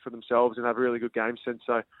footy for themselves and have a really good game sense.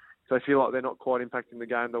 So if they feel like they're not quite impacting the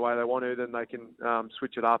game the way they want to, then they can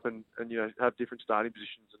switch it up and have different starting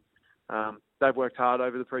positions. And they've worked hard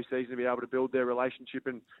over the pre-season to be able to build their relationship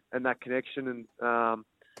and that connection. And I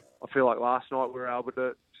feel like last night we were able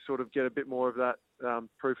to sort of get a bit more of that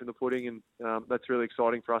proof in the pudding, and that's really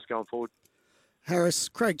exciting for us going forward. Harris,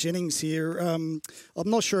 Craig Jennings here. I'm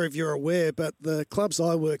not sure if you're aware, but the clubs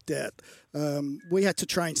I worked at, we had to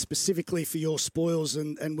train specifically for your spoils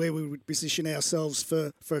and where we would position ourselves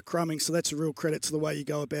for crumbing. So that's a real credit to the way you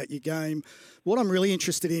go about your game. What I'm really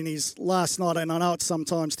interested in is last night, and I know it's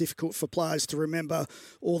sometimes difficult for players to remember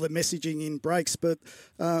all the messaging in breaks, but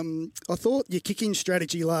I thought your kicking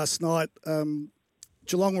strategy last night,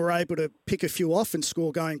 Geelong were able to pick a few off and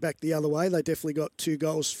score going back the other way. They definitely got 2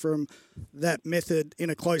 goals from that method in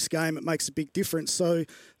a close game. It makes a big difference. So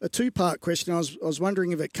a 2-part question. I was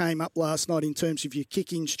wondering if it came up last night in terms of your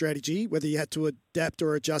kicking strategy, whether you had to adapt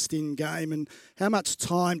or adjust in game, and how much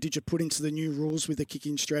time did you put into the new rules with the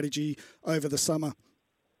kicking strategy over the summer?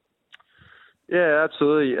 Yeah,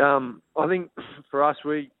 absolutely. I think for us,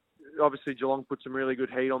 obviously Geelong put some really good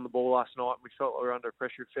heat on the ball last night. We felt we were under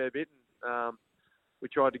pressure a fair bit. We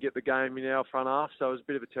tried to get the game in our front half, so it was a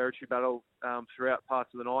bit of a territory battle throughout parts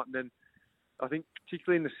of the night. And then I think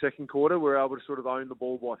particularly in the second quarter, we were able to sort of own the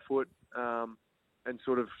ball by foot and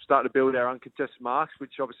sort of start to build our uncontested marks,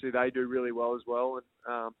 which obviously they do really well as well.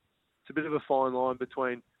 And it's a bit of a fine line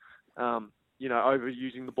between,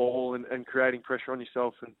 overusing the ball and creating pressure on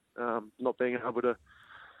yourself and not being able to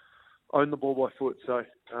own the ball by foot. So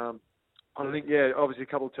I think, obviously a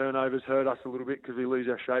couple of turnovers hurt us a little bit because we lose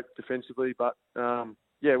our shape defensively. But,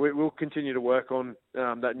 we'll continue to work on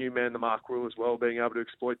that new man-the-mark rule as well, being able to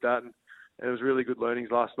exploit that. And it was really good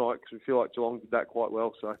learnings last night because we feel like Geelong did that quite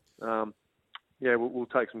well. So, we'll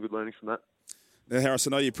take some good learnings from that. Now, Harris,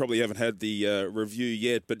 I know you probably haven't had the review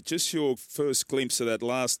yet, but just your first glimpse of that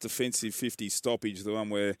last defensive 50 stoppage, the one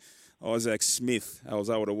where Isaac Smith, I was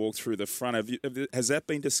able to walk through the front. Has that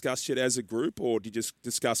been discussed yet as a group, or did you just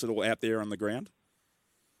discuss it all out there on the ground?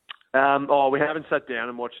 We haven't sat down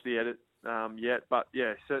and watched the edit yet, but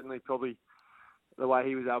certainly probably the way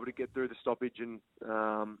he was able to get through the stoppage and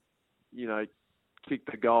kick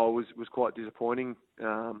the goal was quite disappointing.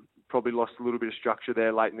 Probably lost a little bit of structure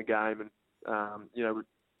there late in the game, and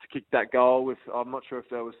to kick that goal with, I'm not sure if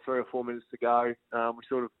there was 3 or 4 minutes to go, we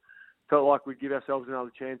sort of felt like we'd give ourselves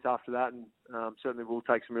another chance after that, and certainly we'll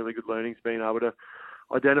take some really good learnings, being able to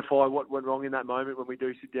identify what went wrong in that moment when we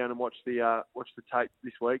do sit down and watch the tape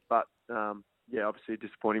this week. But obviously a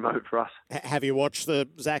disappointing moment for us. Have you watched the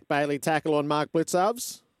Zach Bailey tackle on Mark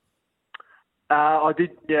Blicavs? I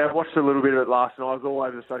did, I watched a little bit of it last night. I was all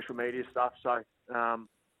over the social media stuff, so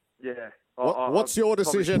What's your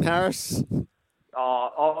decision, Harris?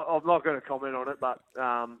 I'm not going to comment on it, but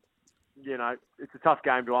it's a tough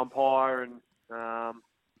game to umpire, and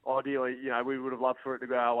ideally, we would have loved for it to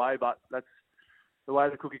go our way, but that's the way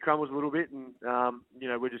the cookie crumbles a little bit, and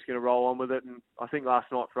we're just going to roll on with it. And I think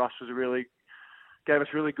last night for us gave us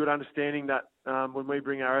really good understanding that when we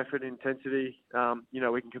bring our effort and intensity,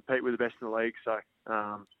 we can compete with the best in the league. So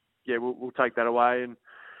we'll take that away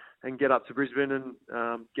and get up to Brisbane and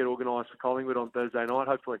get organised for Collingwood on Thursday night,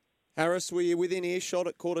 hopefully. Harris, were you within earshot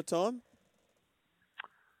at quarter time?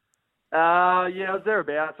 I was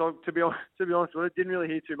thereabouts. So to be honest with it, didn't really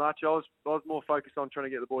hear too much. I was more focused on trying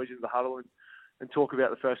to get the boys into the huddle and talk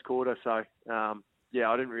about the first quarter. So I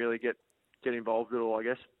didn't really get involved at all, I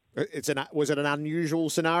guess. Was it an unusual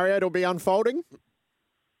scenario to be unfolding?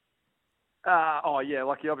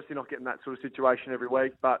 You're obviously not getting that sort of situation every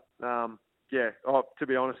week, but to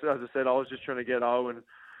be honest, as I said, I was just trying to get Owen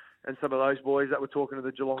and some of those boys that were talking to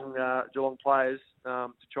the Geelong players to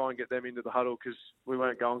try and get them into the huddle, because we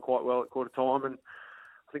weren't going quite well at quarter time, and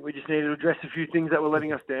I think we just needed to address a few things that were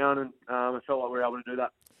letting us down, and I felt like we were able to do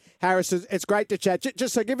that. Harris, it's great to chat.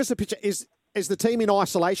 Just so give us a picture. Is the team in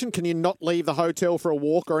isolation? Can you not leave the hotel for a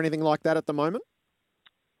walk or anything like that at the moment?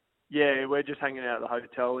 Yeah, we're just hanging out at the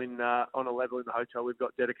hotel on a level in the hotel we've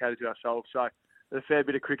got dedicated to ourselves. So there's a fair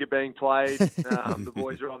bit of cricket being played. The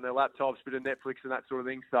boys are on their laptops, bit of Netflix and that sort of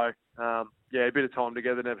thing. So, a bit of time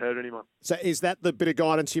together, never hurt anyone. So is that the bit of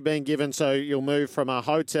guidance you're being given? So you'll move from a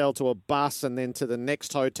hotel to a bus and then to the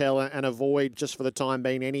next hotel and avoid, just for the time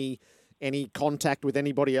being, any contact with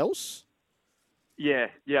anybody else? Yeah,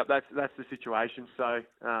 that's the situation. So,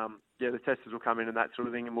 the testers will come in and that sort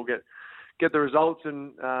of thing, and we'll get the results,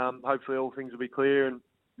 and hopefully all things will be clear, and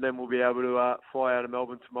then we'll be able to fly out of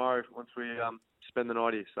Melbourne tomorrow once we spend the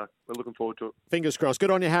night here. So we're looking forward to it. Fingers crossed.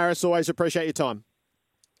 Good on you, Harris. Always appreciate your time.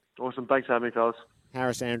 Awesome. Thanks for having me, fellas.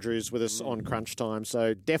 Harris Andrews with us on Crunch Time.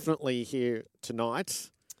 So definitely here tonight.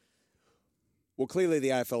 Well, clearly the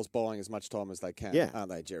AFL's buying as much time as they can, aren't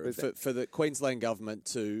they, Jared? For the Queensland government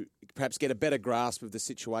to perhaps get a better grasp of the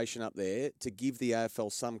situation up there, to give the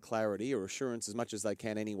AFL some clarity or assurance, as much as they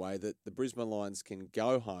can anyway, that the Brisbane Lions can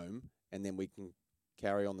go home and then we can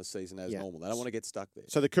carry on the season as normal. They don't want to get stuck there.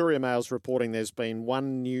 So the Courier Mail's reporting there's been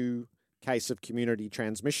one new case of community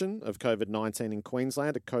transmission of COVID-19 in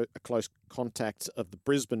Queensland, a close contact of the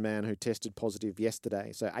Brisbane man who tested positive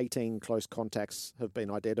yesterday. So 18 close contacts have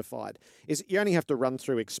been identified. You only have to run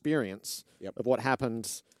through experience of what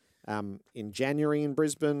happened in January in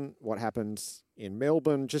Brisbane, what happened in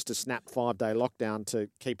Melbourne, just a snap 5-day lockdown to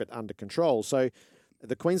keep it under control. So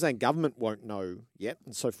the Queensland government won't know yet,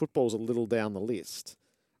 and so football's a little down the list.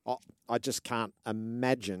 I just can't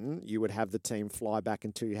imagine you would have the team fly back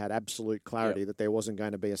until you had absolute clarity that there wasn't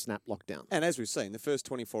going to be a snap lockdown. And as we've seen, the first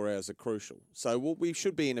 24 hours are crucial. So we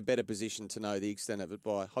should be in a better position to know the extent of it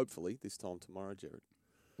by, hopefully, this time tomorrow, Jared.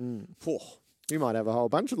 You might have a whole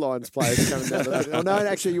bunch of Lions players coming down to that. Oh, no,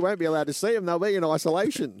 actually, you won't be allowed to see them. They'll be in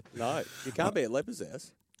isolation. No, you can't be at Leper's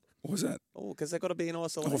house. What was that? Oh, because they've got to be in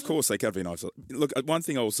isolation. Oh, of course, they can't be in isolation. Look, one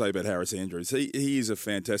thing I will say about Harris Andrews, he is a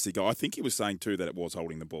fantastic guy. I think he was saying, too, that it was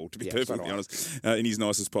holding the ball, to be perfectly honest, in his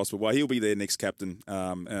nicest possible way. He'll be their next captain,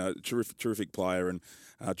 terrific player and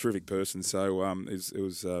terrific person. So it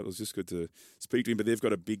was just good to speak to him. But they've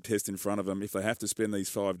got a big test in front of them. If they have to spend these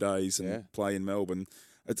 5 days and play in Melbourne,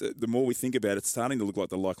 the more we think about it, it's starting to look like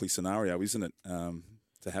the likely scenario, isn't it,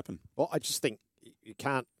 to happen? Well, I just think you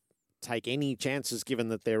can't take any chances given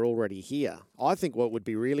that they're already here. I think what would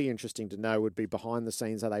be really interesting to know would be behind the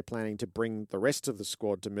scenes, are they planning to bring the rest of the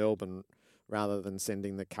squad to Melbourne rather than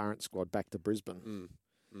sending the current squad back to Brisbane?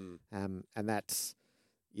 And that's,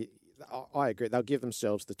 I agree, they'll give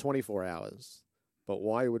themselves the 24 hours, but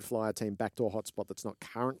why you would fly a team back to a hotspot that's not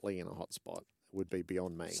currently in a hotspot would be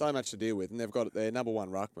beyond me. So much to deal with, and they've got their number one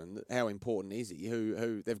ruckman. How important is he?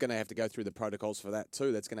 Who they're going to have to go through the protocols for that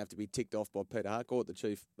too. That's going to have to be ticked off by Peter Harcourt, the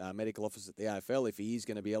chief medical officer at the AFL. If he is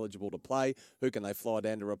going to be eligible to play, who can they fly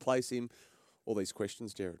down to replace him? All these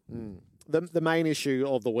questions, Jared. The main issue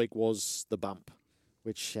of the week was the bump,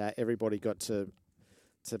 which everybody got to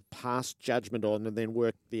pass judgment on and then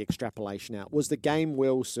work the extrapolation out. Was the game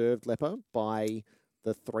well served, Lepper, by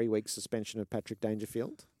the 3-week suspension of Patrick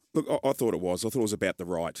Dangerfield? Look, I thought it was. I thought it was about the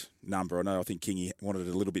right number. I think Kingy wanted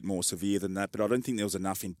it a little bit more severe than that, but I don't think there was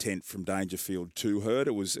enough intent from Dangerfield to hurt.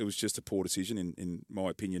 It was just a poor decision, in my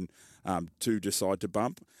opinion, to decide to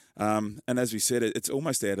bump. And as we said, it's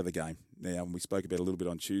almost out of the game now. And we spoke about it a little bit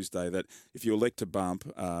on Tuesday that if you elect to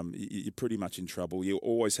bump, you're pretty much in trouble. You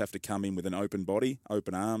always have to come in with an open body,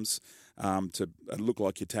 open arms, to look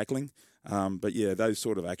like you're tackling. But yeah, those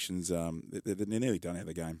sort of actions, they're nearly done out of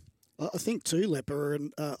the game. I think too, Lepper,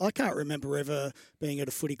 and I can't remember ever being at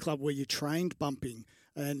a footy club where you trained bumping.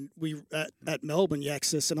 And we at Melbourne, you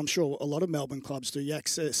access, and I'm sure a lot of Melbourne clubs do, you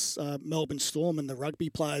access Melbourne Storm and the rugby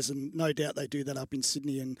players, and no doubt they do that up in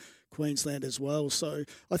Sydney and Queensland as well. So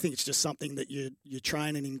I think it's just something that you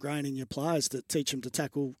train and ingrain in your players to teach them to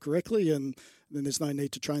tackle correctly, and then there's no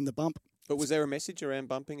need to train the bump. But was there a message around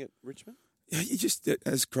bumping at Richmond? You just,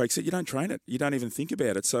 as Craig said, you don't train it. You don't even think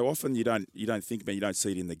about it. So often you don't think about it, you don't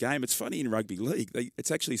see it in the game. It's funny in rugby league,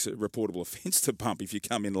 it's actually a reportable offence to bump if you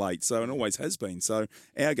come in late. So it always has been. So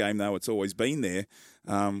our game, though, it's always been there,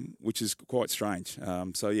 which is quite strange.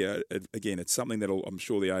 So yeah, again, it's something that I'm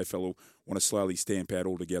sure the AFL will want to slowly stamp out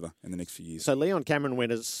altogether in the next few years. So Leon Cameron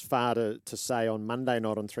went as far to say on Monday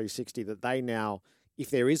night on 360 that they now, if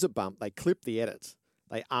there is a bump, they clip the edit.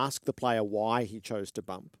 They ask the player why he chose to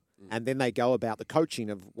bump. And then they go about the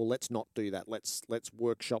coaching of, well, let's not do that. Let's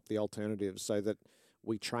workshop the alternatives so that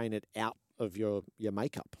we train it out of your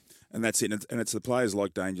makeup. And that's it. And it's the players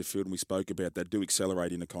like Dangerfield, and we spoke about that, do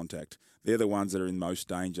accelerate into contact. They're the ones that are in most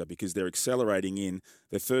danger because they're accelerating in.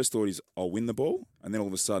 Their first thought is, I'll win the ball. And then all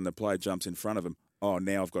of a sudden the player jumps in front of them. Oh,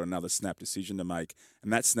 now I've got another snap decision to make.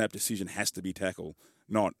 And that snap decision has to be tackle,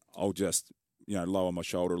 not I'll just lower my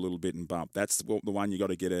shoulder a little bit and bump. That's the one you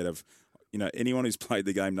got to get out of. Anyone who's played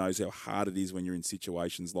the game knows how hard it is when you're in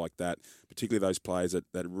situations like that, particularly those players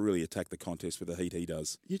that really attack the contest with the heat he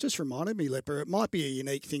does. You just reminded me, Lepper, it might be a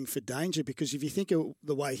unique thing for Danger because if you think of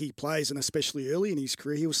the way he plays, and especially early in his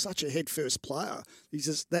career, he was such a head-first player. He's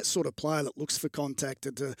just that sort of player that looks for contact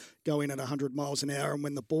and to go in at 100 miles an hour, and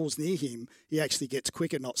when the ball's near him, he actually gets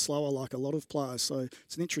quicker, not slower like a lot of players. So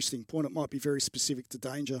it's an interesting point. It might be very specific to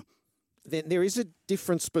Danger. Then there is a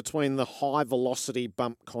difference between the high velocity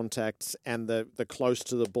bump contacts and the close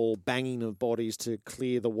to the ball banging of bodies to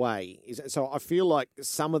clear the way. So I feel like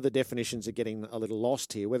some of the definitions are getting a little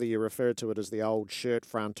lost here, whether you refer to it as the old shirt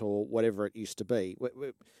front or whatever it used to be.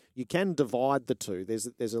 You can divide the two.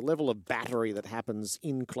 There's a level of battery that happens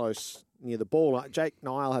in close near the ball. Jake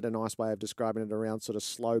Niall had a nice way of describing it around sort of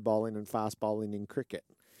slow bowling and fast bowling in cricket.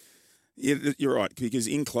 Yeah, you're right, because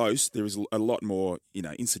in close, there is a lot more,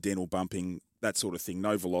 incidental bumping, that sort of thing,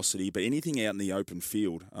 no velocity, but anything out in the open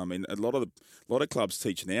field. I mean, a lot of clubs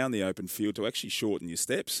teach now in the open field to actually shorten your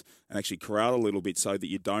steps and actually corral a little bit so that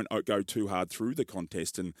you don't go too hard through the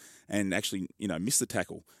contest and actually, miss the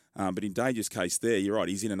tackle. But in Danger's case there, you're right,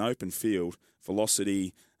 he's in an open field,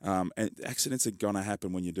 velocity, and accidents are going to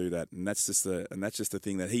happen when you do that. And that's just the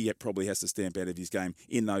thing that he probably has to stamp out of his game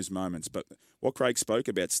in those moments. But what Craig spoke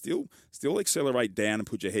about, still accelerate down and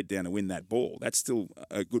put your head down and win that ball. That's still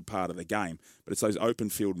a good part of the game. But it's those open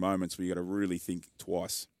field moments where you got to really think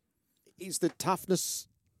twice. Is the toughness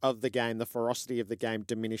of the game, the ferocity of the game,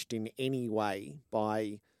 diminished in any way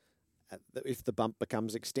by if the bump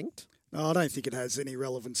becomes extinct? No, I don't think it has any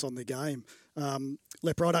relevance on the game.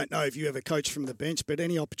 Lepper, I don't know if you ever coach from the bench, but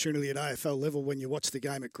any opportunity at AFL level, when you watch the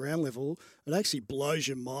game at ground level, it actually blows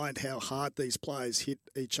your mind how hard these players hit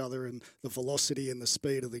each other, and the velocity and the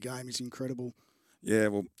speed of the game is incredible. Yeah,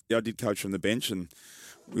 well, I did coach from the bench, and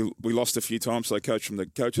we lost a few times, so I coached from the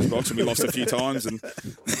coach's box, and we lost a few times, and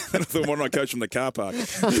I thought, why don't I coach from the car park?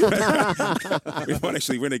 We might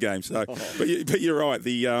actually win a game. So, but you're right.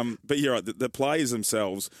 The players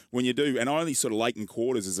themselves, when you do, and I only sort of late in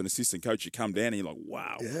quarters as an assistant coach, you come down and you're like,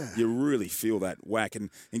 wow, you really feel that whack.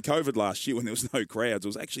 And in COVID last year, when there was no crowds, it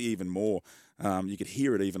was actually even more. You could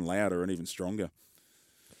hear it even louder and even stronger.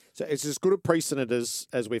 So it's as good a precedent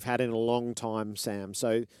as we've had in a long time, Sam.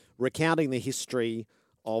 So recounting the history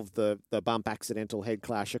of the bump accidental head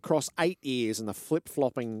clash across 8 years and the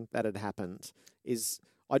flip-flopping that had happened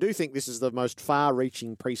I do think this is the most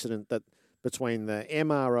far-reaching precedent that between the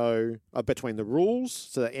MRO, between the rules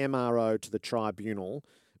to the MRO to the tribunal,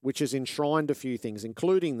 which has enshrined a few things,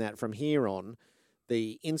 including that from here on,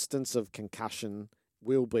 the instance of concussion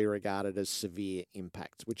will be regarded as severe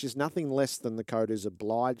impacts, which is nothing less than the code is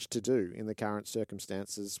obliged to do in the current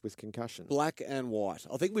circumstances with concussion. Black and white.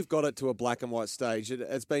 I think we've got it to a black and white stage.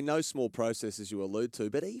 It's been no small process, as you allude to,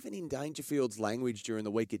 but even in Dangerfield's language during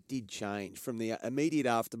the week, it did change from the immediate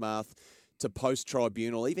aftermath to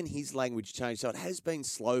post-tribunal. Even his language changed, so it has been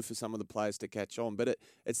slow for some of the players to catch on, but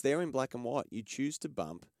it's there in black and white. You choose to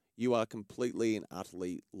bump, you are completely and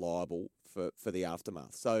utterly liable for the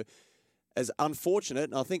aftermath. So as unfortunate,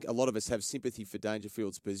 and I think a lot of us have sympathy for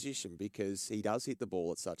Dangerfield's position because he does hit the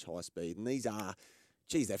ball at such high speed, and these are,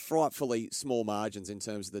 they're frightfully small margins in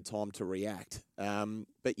terms of the time to react.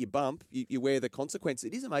 But you bump, you wear the consequence.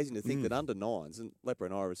 It is amazing to think that under nines, and Leper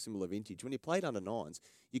and I are a similar vintage, when you played under nines,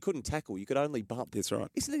 you couldn't tackle, you could only bump. That's right.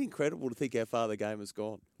 Isn't it incredible to think how far the game has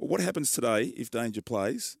gone? Well, what happens today if Danger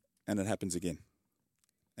plays and it happens again?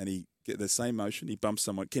 And he get the same motion, he bumps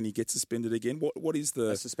someone. Can he get suspended again? What is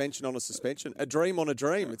the... A suspension on a suspension. A dream on a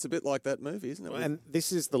dream. It's a bit like that movie, isn't it? And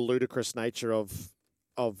this is the ludicrous nature of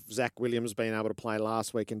Zach Williams being able to play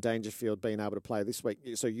last week and Dangerfield being able to play this week.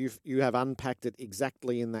 So you have unpacked it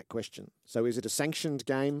exactly in that question. So is it a sanctioned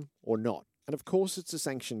game or not? And of course it's a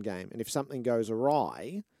sanctioned game. And if something goes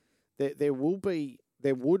awry, there would be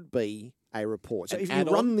a report. So if you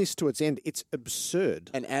run this to its end, it's absurd.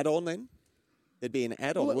 An add-on then? There'd be an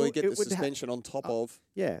add-on where you get the suspension on top of...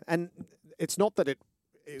 Yeah, and it's not that it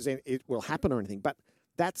will happen or anything, but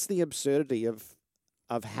that's the absurdity of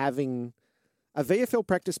having... A VFL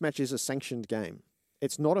practice match is a sanctioned game.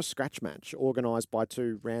 It's not a scratch match organised by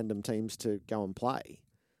two random teams to go and play.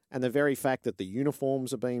 And the very fact that the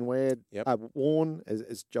uniforms are being worn,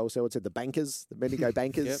 as Joel Selwood said, the Bendigo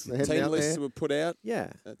bankers. Yep. Team lists were put out.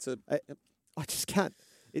 Yeah. I just can't...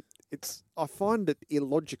 I find it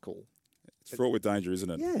illogical. It's fraught with danger, isn't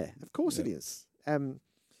it? Yeah, of course it is.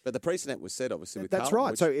 But the precedent was set, obviously, with that's Carlton,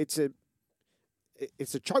 right. So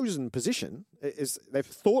it's a chosen position. They've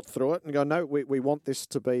thought through it and go, no, we want this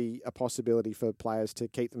to be a possibility for players to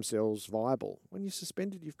keep themselves viable. When you're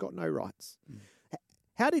suspended, you've got no rights.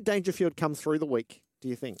 How did Dangerfield come through the week, do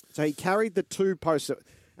you think? So he carried the two posts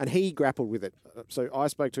and he grappled with it. So I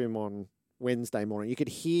spoke to him on Wednesday morning. You could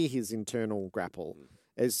hear his internal grapple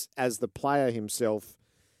as the player himself.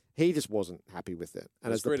 He just wasn't happy with it.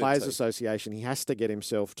 And as the Players Association, he has to get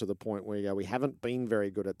himself to the point where you go, we haven't been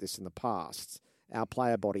very good at this in the past. Our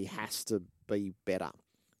player body has to be better.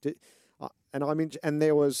 And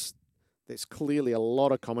there's clearly a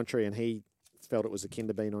lot of commentary, and he felt it was akin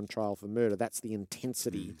to being on trial for murder. That's the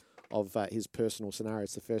intensity of his personal scenario.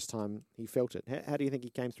 It's the first time he felt it. How do you think he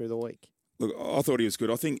came through the week? Look, I thought he was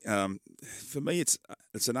good. I think for me, it's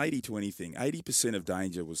an 80-20 thing. 80% of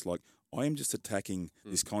danger was like, I am just attacking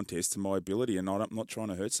this contest to my ability, and I'm not trying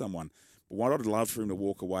to hurt someone. But what I'd love for him to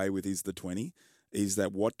walk away with is the 20. Is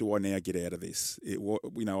that what do I now get out of this?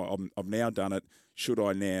 I've now done it. Should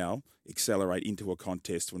I now accelerate into a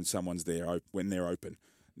contest when someone's there, when they're open?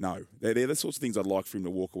 No. They're the sorts of things I'd like for him to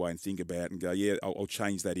walk away and think about and go, yeah, I'll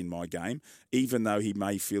change that in my game, even though he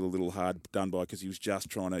may feel a little hard done by because he was just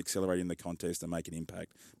trying to accelerate in the contest and make an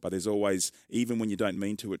impact. But there's always, even when you don't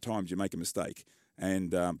mean to at times, you make a mistake.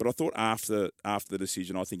 And but I thought after the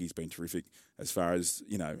decision, I think he's been terrific as far as,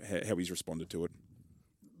 how he's responded to it.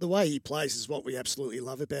 The way he plays is what we absolutely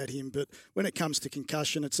love about him. But when it comes to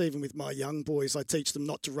concussion, it's even with my young boys, I teach them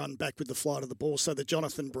not to run back with the flight of the ball. So the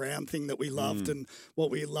Jonathan Brown thing that we loved and what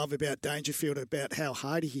we love about Dangerfield, about how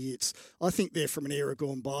hard he hits, I think they're from an era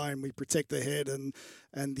gone by, and we protect the head, and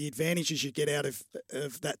the advantages you get out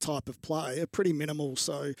of that type of play are pretty minimal.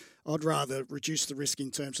 So I'd rather reduce the risk in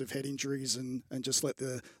terms of head injuries and just let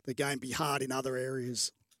the game be hard in other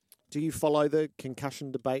areas. Do you follow the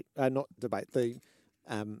concussion debate?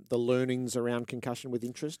 The learnings around concussion with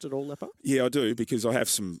interest at all, Leper? Yeah, I do, because I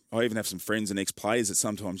even have some friends and ex-players that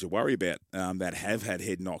sometimes you worry about that have had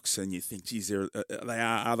head knocks, and you think, geez, are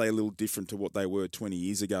they a little different to what they were 20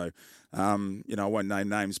 years ago? I won't name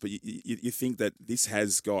names, but you think that this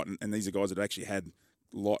has gotten, and these are guys that actually had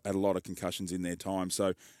a lot of concussions in their time,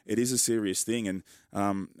 so it is a serious thing. And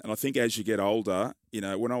I think as you get older,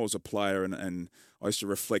 when I was a player and I used to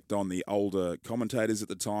reflect on the older commentators at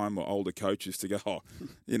the time or older coaches to go, how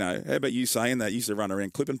about you saying that? You used to run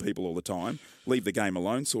around clipping people all the time, leave the game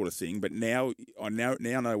alone sort of thing. But now I now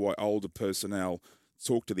know why older personnel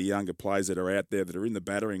talk to the younger players that are out there that are in the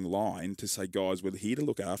battering line to say, guys, we're here to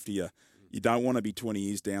look after you. You don't want to be 20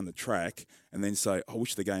 years down the track and then say, I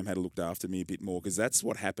wish the game had looked after me a bit more, because that's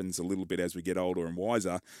what happens a little bit as we get older and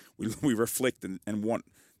wiser. We reflect and want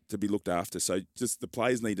to be looked after. So just the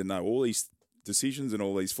players need to know all these decisions and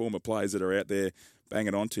all these former players that are out there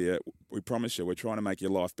banging on to you, we promise you, we're trying to make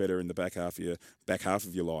your life better in the back half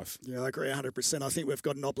of your life. Yeah, I agree 100%. I think we've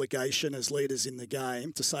got an obligation as leaders in the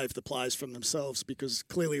game to save the players from themselves, because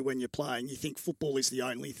clearly when you're playing, you think football is the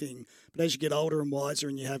only thing. But as you get older and wiser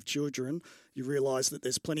and you have children, you realise that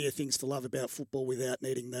there's plenty of things to love about football without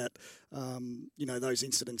needing that, those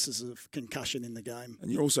incidences of concussion in the game. And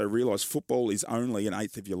you also realise football is only an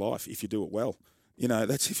eighth of your life if you do it well.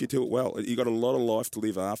 That's if you do it well. You've got a lot of life to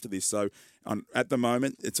live after this. So at the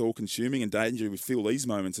moment, it's all-consuming, and Danger would feel these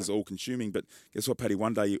moments as all-consuming. But guess what, Paddy?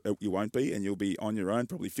 One day you won't be, and you'll be on your own,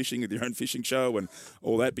 probably fishing with your own fishing show and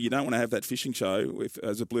all that. But you don't want to have that fishing show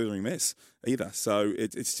as a blithering mess either. So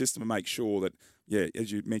it's just to make sure that,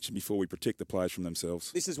 as you mentioned before, we protect the players from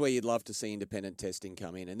themselves. This is where you'd love to see independent testing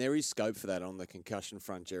come in, and there is scope for that on the concussion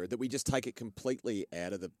front, Jared, that we just take it completely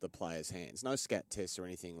out of the players' hands. No scat tests or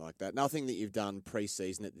anything like that. Nothing that you've done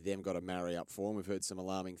pre-season that them got to marry up for, and we've heard some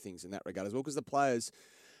alarming things in that regard as well, because the players,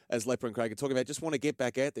 as Leper and Craig are talking about, just want to get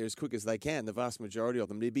back out there as quick as they can, the vast majority of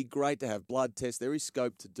them. It'd be great to have blood tests. There is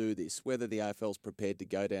scope to do this, whether the AFL's prepared to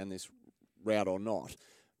go down this route or not.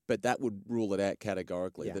 But that would rule it out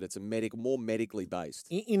categorically, that it's more medically based.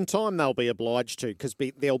 In time, they'll be obliged to, because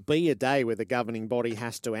there'll be a day where the governing body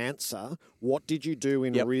has to answer, what did you do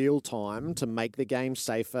in real time to make the game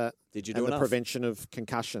safer and the prevention of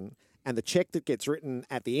concussion? And the check that gets written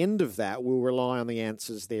at the end of that will rely on the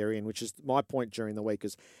answers therein, which is my point during the week,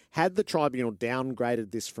 is had the tribunal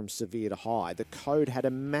downgraded this from severe to high, the code had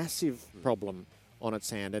a massive problem on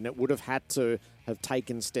its hand, and it would have had to have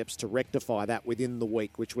taken steps to rectify that within the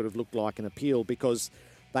week, which would have looked like an appeal, because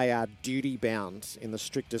they are duty-bound in the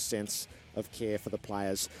strictest sense of care for the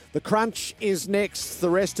players. The crunch is next.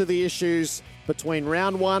 The rest of the issues between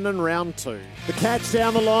round 1 and round 2. The Cats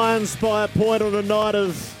down the Lions by a point on a night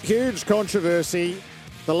of huge controversy.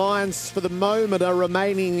 The Lions, for the moment, are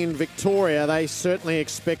remaining in Victoria. They certainly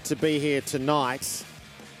expect to be here tonight.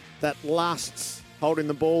 That last holding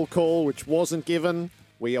the ball call, which wasn't given.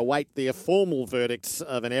 We await the formal verdict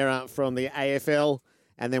of an error from the AFL,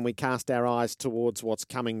 and then we cast our eyes towards what's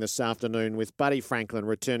coming this afternoon with Buddy Franklin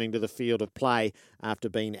returning to the field of play after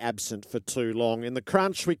being absent for too long. In the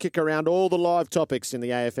crunch, we kick around all the live topics in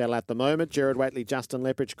the AFL at the moment. Gerard Whateley, Justin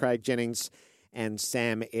Leppich, Craig Jennings and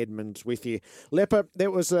Sam Edmonds with you. Lepper,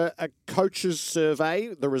 there was a coaches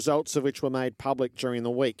survey, the results of which were made public during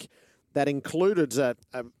the week, that included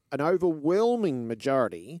an overwhelming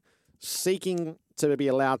majority seeking to be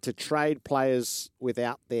allowed to trade players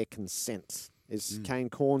without their consent. Kane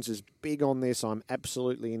Cornes is big on this. I'm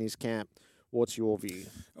absolutely in his camp. What's your view?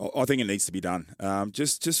 I think it needs to be done,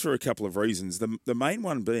 just for a couple of reasons. The main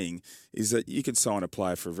one being is that you can sign a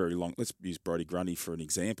player for a very long. Let's use Brodie Grundy for an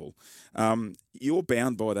example. You're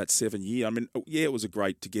bound by that 7 year. I mean, it was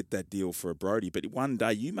great to get that deal for a Brodie, but one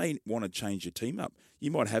day you may want to change your team up. You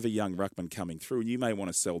might have a young ruckman coming through, and you may want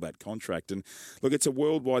to sell that contract. And look, it's a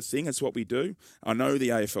worldwide thing. It's what we do. I know the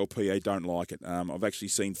AFLPA don't like it. I've actually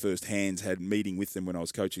seen firsthand, had a meeting with them when I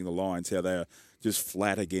was coaching the Lions, how they are just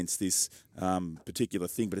flat against this particular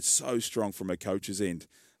thing. But it's so strong from a coach's end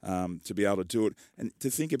to be able to do it. And to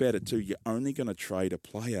think about it too, you're only going to trade a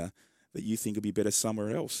player that you think will be better somewhere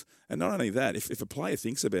else. And not only that, if a player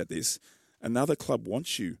thinks about this, another club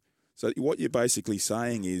wants you. So what you're basically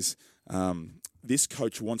saying is, this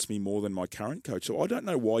coach wants me more than my current coach. So I don't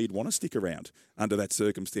know why you'd want to stick around under that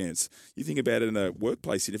circumstance. You think about it in a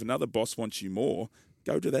workplace, and if another boss wants you more,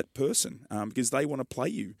 go to that person because they want to play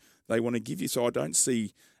you. They want to give you. So I don't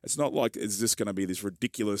see, it's not like it's just going to be this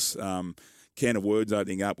ridiculous can of words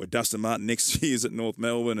opening up where Dustin Martin next year's at North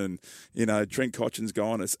Melbourne and, Trent Cotchin's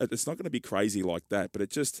gone. It's not going to be crazy like that, but it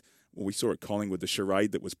just, we saw at Collingwood, the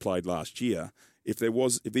charade that was played last year. If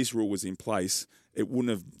this rule was in place, it wouldn't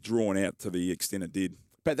have drawn out to the extent it did.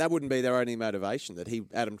 But that wouldn't be their only motivation, that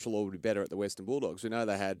Adam Treloar would be better at the Western Bulldogs. We know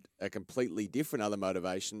they had a completely different other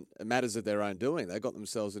motivation, matters of their own doing. They got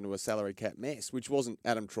themselves into a salary cap mess, which wasn't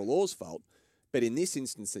Adam Treloar's fault. But in this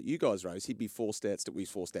instance that you guys raised, he'd be forced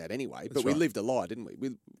out anyway. But we lived a lie, didn't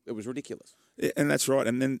we? It was ridiculous. Yeah, and that's right.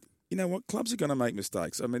 And then, you know what? Clubs are going to make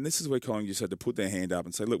mistakes. I mean, this is where Collingwood just had to put their hand up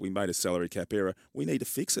and say, look, we made a salary cap error. We need to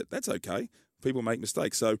fix it. That's okay. People make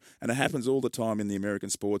mistakes. So, and it happens all the time in the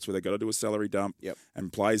American sports where they've got to do a salary dump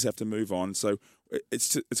and players have to move on. So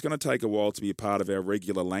it's going to take a while to be a part of our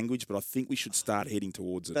regular language, but I think we should start heading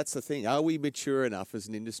towards it. That's the thing. Are we mature enough as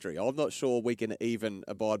an industry? I'm not sure we can even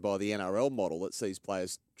abide by the NRL model that sees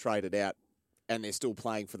players traded out and they're still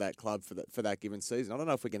playing for that club for that given season. I don't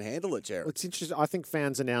know if we can handle it, Jared. It's interesting. I think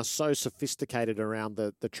fans are now so sophisticated around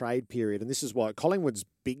the trade period, and this is why Collingwood's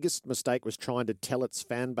biggest mistake was trying to tell its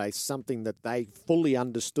fan base something that they fully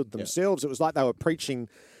understood themselves. It was like they were preaching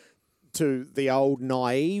to the old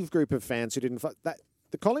naive group of fans who didn't.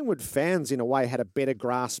 The Collingwood fans, in a way, had a better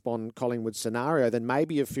grasp on Collingwood's scenario than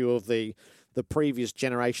maybe a few of the previous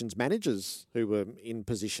generation's managers who were in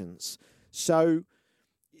positions. So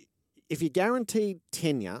if you're guaranteed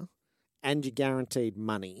tenure and you're guaranteed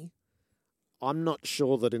money, I'm not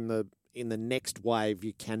sure that in the next wave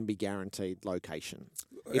you can be guaranteed location.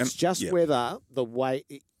 It's just whether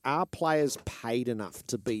are players paid enough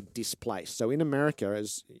to be displaced. So in America,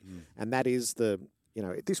 and that is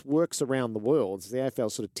this works around the world. So the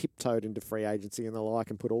AFL sort of tiptoed into free agency and the like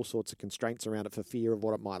and put all sorts of constraints around it for fear of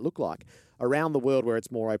what it might look like. Around the world where it's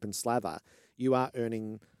more open slather, you are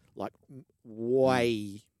earning like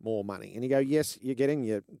way more money. And you go, yes, you're getting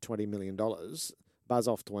your $20 million, buzz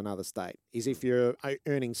off to another state. If you're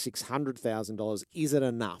earning $600,000, is it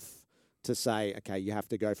enough to say, okay, you have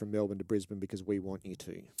to go from Melbourne to Brisbane because we want you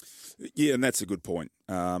to? Yeah, and that's a good point.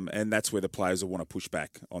 And that's where the players will want to push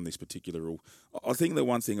back on this particular rule. I think the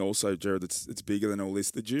one thing also, Jared, that's bigger than all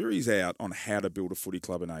this, the jury's out on how to build a footy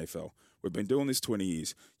club in AFL. We've been doing this 20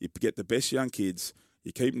 years. You get the best young kids,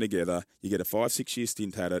 you keep them together, you get a 5-6 year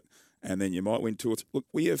stint at it, and then you might win 2 or 3. Look,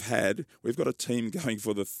 we've got a team going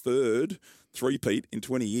for the third three-peat in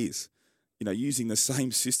 20 years. Using the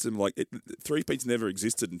same system, three-peats never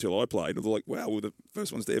existed until I played. They're like, wow, we're the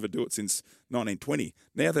first ones to ever do it since 1920.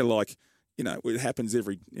 Now they're like, it happens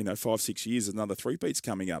every, 5-6 years, another three-peat's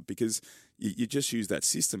coming up because you just use that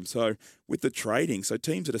system. So with the trading,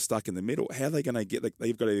 teams that are stuck in the middle, how are they going to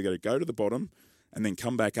they've got to either go to the bottom and then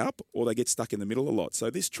come back up, or they get stuck in the middle a lot. So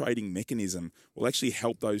this trading mechanism will actually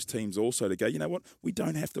help those teams also to go, you know what, we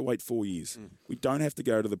don't have to wait 4 years. We don't have to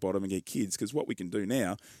go to the bottom and get kids, because what we can do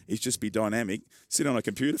now is just be dynamic, sit on a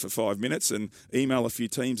computer for 5 minutes and email a few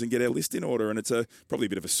teams and get our list in order. And it's probably a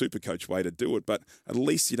bit of a super coach way to do it, but at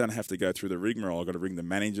least you don't have to go through the rigmarole. I've got to ring the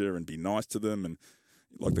manager and be nice to them. And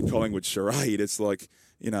like the Collingwood charade, it's like,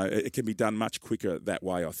 it can be done much quicker that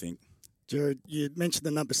way, I think. Jared, you mentioned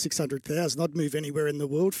the number 600,000. I'd move anywhere in the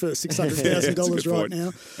world for $600,000 right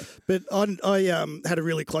now. But I had a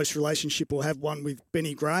really close relationship, or have one, with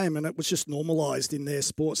Benny Graham, and it was just normalised in their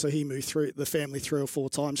sport. So he moved through the family 3 or 4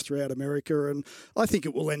 times throughout America, and I think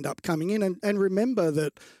it will end up coming in. And remember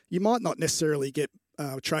that you might not necessarily get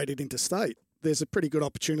traded interstate. There's a pretty good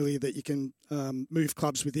opportunity that you can move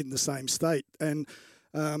clubs within the same state. And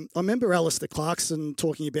I remember Alistair Clarkson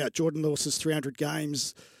talking about Jordan Lewis's 300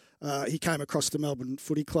 games. He came across the Melbourne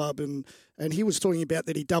Footy Club, and he was talking about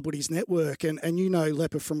that he doubled his network. And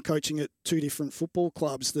Leper, from coaching at 2 different football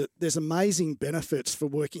clubs, that there's amazing benefits for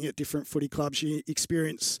working at different footy clubs. You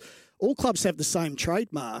experience, all clubs have the same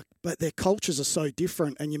trademark, but their cultures are so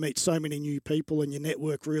different, and you meet so many new people and your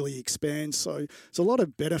network really expands. So there's a lot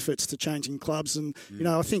of benefits to changing clubs. And,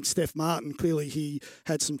 I think Steph Martin, clearly he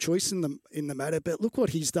had some choice in the matter, but look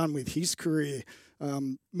what he's done with his career.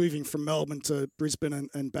 Moving from Melbourne to Brisbane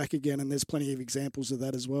and back again, and there's plenty of examples of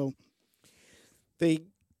that as well. The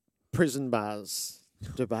prison bars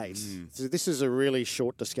debate. So this is a really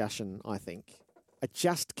short discussion, I think. I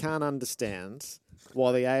just can't understand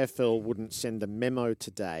why the AFL wouldn't send a memo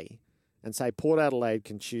today and say Port Adelaide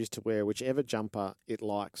can choose to wear whichever jumper it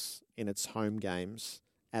likes in its home games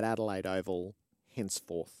at Adelaide Oval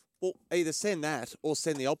henceforth. Well, either send that or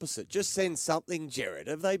send the opposite. Just send something, Jared.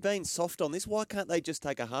 Have they been soft on this? Why can't they just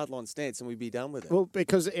take a hardline stance and we'd be done with it? Well,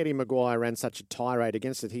 because Eddie Maguire ran such a tirade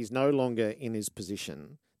against it, he's no longer in his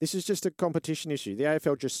position. This is just a competition issue. The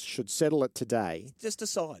AFL just should settle it today. Just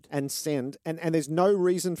decide. And send. And there's no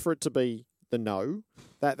reason for it to be the no.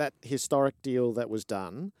 That historic deal that was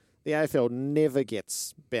done. The AFL never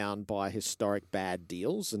gets bound by historic bad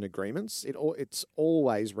deals and agreements. It's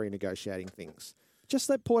always renegotiating things. Just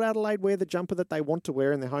let Port Adelaide wear the jumper that they want to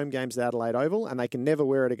wear in their home games at Adelaide Oval, and they can never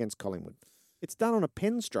wear it against Collingwood. It's done on a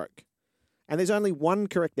pen stroke. And there's only one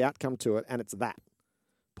correct outcome to it, and it's that.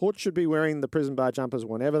 Port should be wearing the prison bar jumpers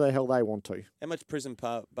whenever the hell they want to. How much prison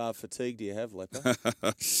bar fatigue do you have, Leper?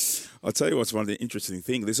 I'll tell you what's one of the interesting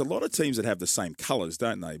things. There's a lot of teams that have the same colours,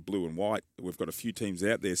 don't they? Blue and white. We've got a few teams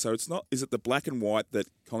out there. So it's not. Is it the black and white that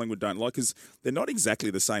Collingwood don't like? Because they're not exactly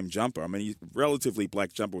the same jumper. I mean, relatively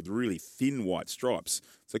black jumper with really thin white stripes.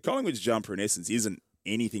 So Collingwood's jumper, in essence, isn't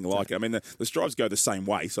anything like it. I mean, the stripes go the same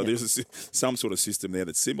way, so there's some sort of system there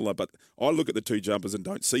that's similar. But I look at the two jumpers and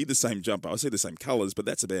don't see the same jumper. I see the same colours, but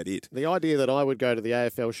that's about it. The idea that I would go to the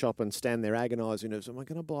AFL shop and stand there agonising, am I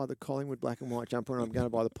going to buy the Collingwood black and white jumper and I'm going to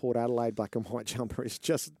buy the Port Adelaide black and white jumper is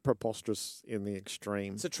just preposterous in the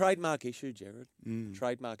extreme. It's a trademark issue, Jared.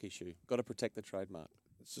 Trademark issue. Got to protect the trademark.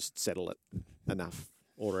 Let's just settle it. Enough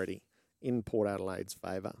already in Port Adelaide's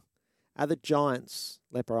favour. Are the Giants,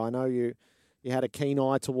 Leper, I know you had a keen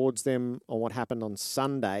eye towards them on what happened on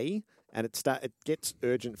Sunday, and it gets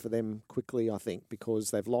urgent for them quickly, I think,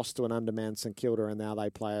 because they've lost to an undermanned St Kilda and now they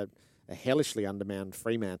play a hellishly undermanned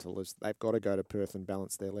Fremantle as they've got to go to Perth and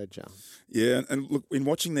balance their ledger. Yeah, and look, in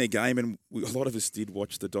watching their game, and a lot of us did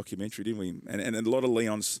watch the documentary, didn't we? And a lot of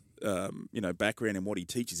Leon's background and what he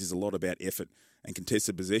teaches is a lot about effort and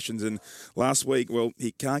contested possessions. And last week, well,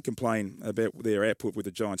 he can't complain about their output with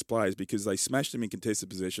the Giants players because they smashed them in contested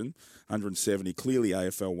possession, 170, clearly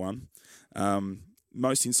AFL 1.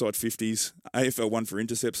 Most inside 50s, AFL 1 for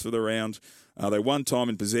intercepts for the round. They won time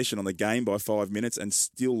in possession on the game by 5 minutes and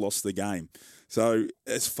still lost the game. So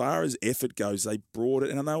as far as effort goes, they brought it,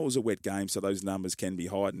 and I know it was a wet game, so those numbers can be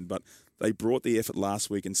heightened, but they brought the effort last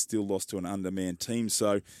week and still lost to an undermanned team.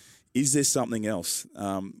 So is there something else?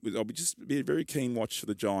 I'll be a very keen watch for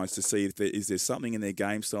the Giants to see if there something in their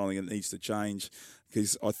game styling that needs to change,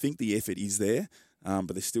 because I think the effort is there,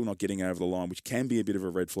 but they're still not getting over the line, which can be a bit of a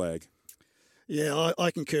red flag. Yeah,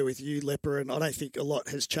 I concur with you, Leper, and I don't think a lot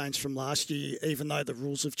has changed from last year, even though the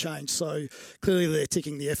rules have changed. So clearly they're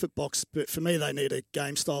ticking the effort box, but for me they need a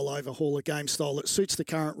game style overhaul, a game style that suits the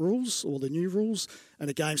current rules or the new rules, and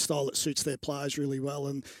a game style that suits their players really well.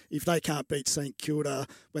 And if they can't beat St Kilda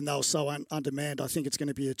when they were so undermanned, I think it's going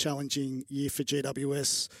to be a challenging year for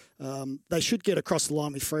GWS. They should get across the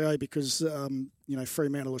line with Freo because,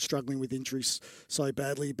 Fremantle are struggling with injuries so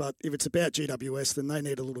badly. But if it's about GWS, then they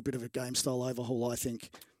need a little bit of a game style overhaul, I think.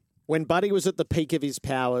 When Buddy was at the peak of his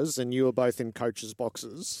powers and you were both in coaches'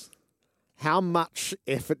 boxes, how much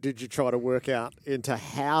effort did you try to work out into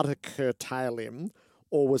how to curtail him?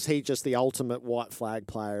 Or was he just the ultimate white flag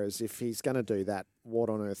player? As if he's going to do that, what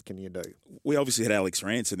on earth can you do? We obviously had Alex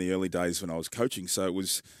Rance in the early days when I was coaching, so it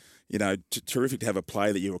was, terrific to have a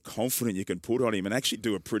player that you were confident you can put on him and actually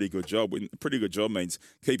do a pretty good job. A pretty good job means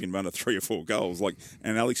keep him under 3 or 4 goals.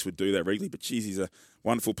 And Alex would do that regularly. But geez, he's a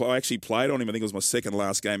wonderful player. I actually played on him. I think it was my second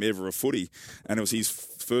last game ever of footy, and it was his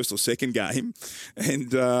first or second game.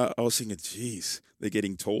 And I was thinking, geez, they're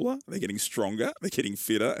getting taller, they're getting stronger, they're getting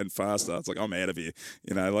fitter and faster. It's like, I'm out of here.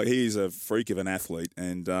 He's a freak of an athlete.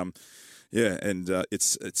 And and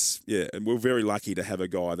we're very lucky to have a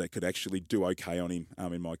guy that could actually do okay on him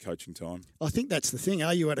in my coaching time. I think that's the thing.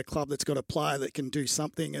 Are you at a club that's got a player that can do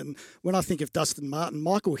something? And when I think of Dustin Martin,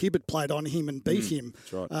 Michael Hibberd played on him and beat him.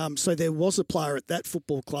 That's right. So there was a player at that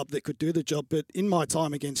football club that could do the job. But in my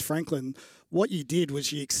time against Franklin, what you did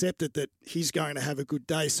was you accepted that he's going to have a good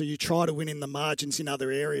day. So you try to win in the margins in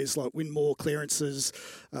other areas, like win more clearances,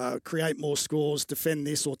 create more scores, defend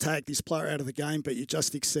this or tag this player out of the game. But you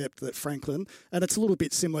just accept that Franklin, and it's a little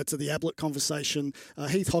bit similar to the Ablett conversation.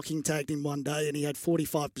 Heath Hocking tagged him one day and he had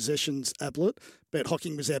 45 possessions, Ablett. But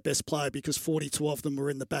Hocking was our best player because 42 of them were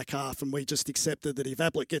in the back half, and we just accepted that if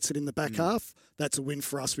Ablett gets it in the back half, that's a win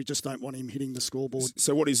for us. We just don't want him hitting the scoreboard.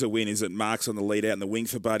 So what is a win? Is it marks on the lead out in the wing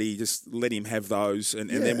for Buddy? Just let him have those, and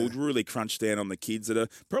then we'll really crunch down on the kids that are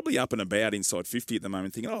probably up and about inside 50 at the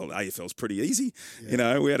moment, thinking, AFL's pretty easy.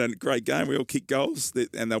 Yeah. We had a great game. We all kicked goals,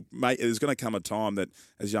 and there's going to come a time that,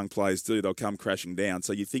 as young players do, they'll come crashing down.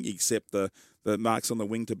 So you think you accept the marks on the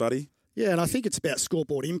wing to Buddy? Yeah, and I think it's about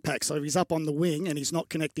scoreboard impact. So if he's up on the wing and he's not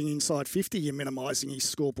connecting inside 50, you're minimising his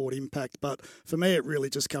scoreboard impact. But for me, it really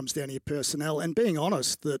just comes down to your personnel and being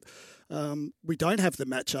honest that we don't have the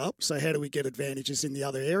matchup. So how do we get advantages in the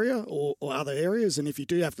other area or other areas? And if you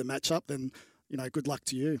do have the matchup, then good luck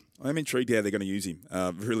to you. I'm intrigued how they're going to use him,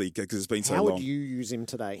 really, because it's been so long. How would you use him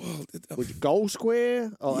today? Would goal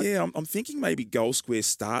square? I'm thinking maybe goal square,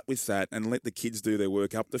 start with that and let the kids do their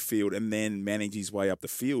work up the field and then manage his way up the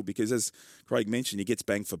field, because as Craig mentioned, he gets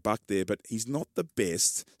bang for buck there, but he's not the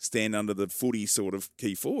best stand under the footy sort of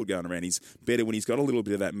key forward going around. He's better when he's got a little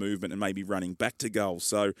bit of that movement and maybe running back to goal.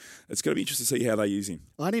 So it's going to be interesting to see how they use him.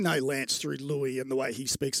 I only know Lance through Louis and the way he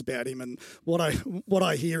speaks about him, and what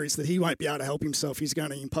I hear is that he won't be able to help himself. He's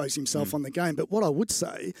going to impose himself on the game. But what I would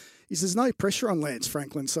say is there's no pressure on Lance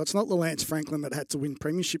Franklin. So it's not the Lance Franklin that had to win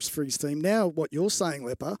premierships for his team. Now what you're saying,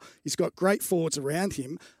 Leper, he's got great forwards around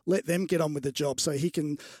him. Let them get on with the job so he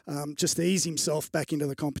can just ease himself back into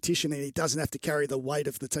the competition and he doesn't have to carry the weight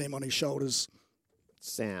of the team on his shoulders.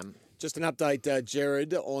 Sam. Just an update,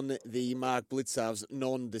 Jared, on the Mark Blicavs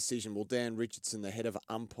non-decision. Well, Dan Richardson, the head of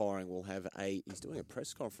umpiring, he's doing a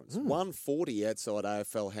press conference. 1:40 outside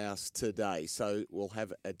AFL House today. So we'll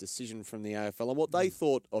have a decision from the AFL and what they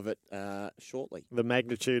thought of it shortly. The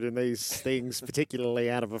magnitude in these things, particularly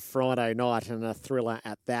out of a Friday night, and a thriller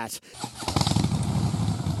at that.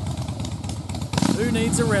 Who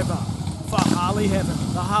needs a rev up? For Harley Heaven.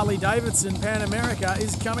 The Harley Davidson Pan America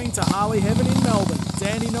is coming to Harley Heaven in Melbourne,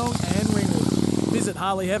 Dandenong and Ringwood. Visit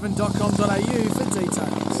harleyheaven.com.au for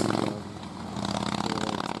details.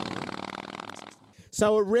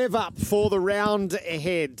 So a rev up for the round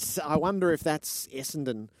ahead. I wonder if that's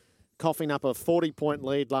Essendon coughing up a 40-point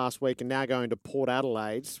lead last week and now going to Port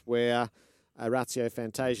Adelaide, where Ratio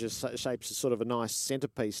Fantasia shapes sort of a nice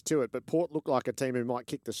centrepiece to it. But Port look like a team who might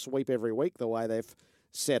kick the sweep every week the way they've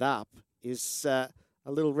set up. Is a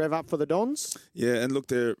little rev up for the Dons? Yeah, and look,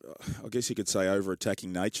 they're, I guess you could say,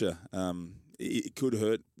 over-attacking nature. It could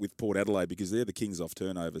hurt with Port Adelaide because they're the kings off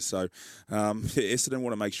turnover. So Essendon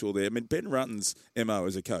want to make sure Ben Rutten's MO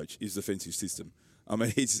as a coach is defensive system. I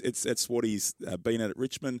mean, that's what he's been at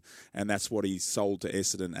Richmond, and that's what he's sold to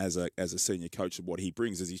Essendon as a senior coach, and what he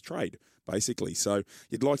brings as his trade, basically. So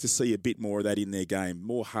you'd like to see a bit more of that in their game,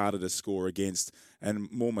 more harder to score against and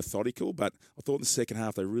more methodical. But I thought in the second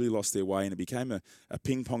half they really lost their way and it became a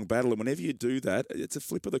ping-pong battle. And whenever you do that, it's a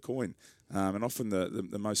flip of the coin. And often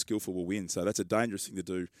the most skillful will win. So that's a dangerous thing to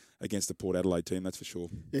do against the Port Adelaide team, that's for sure.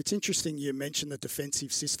 It's interesting you mentioned the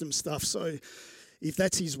defensive system stuff. So if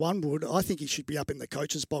that's his one wood, I think he should be up in the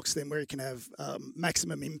coach's box then, where he can have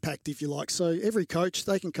maximum impact, if you like. So every coach,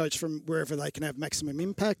 they can coach from wherever they can have maximum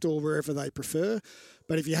impact or wherever they prefer.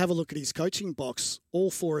 But if you have a look at his coaching box,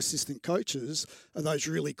 all four assistant coaches are those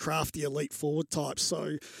really crafty elite forward types.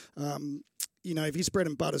 So, if his bread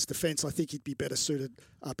and butter's defence, I think he'd be better suited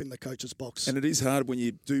up in the coach's box. And it is hard when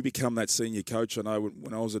you do become that senior coach. I know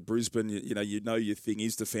when I was at Brisbane, you know your thing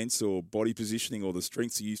is defence or body positioning or the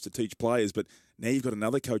strengths you used to teach players, but now you've got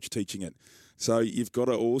another coach teaching it. So you've got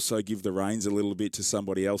to also give the reins a little bit to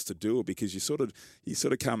somebody else to do it, because you sort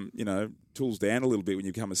of come, tools down a little bit when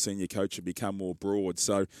you become a senior coach and become more broad.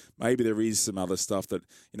 So maybe there is some other stuff that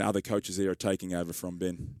other coaches there are taking over from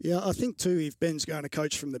Ben. Yeah, I think too, if Ben's going to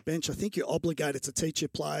coach from the bench, I think you're obligated to teach your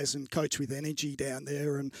players and coach with energy down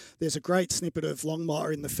there. And there's a great snippet of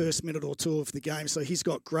Longmire in the first minute or two of the game. So he's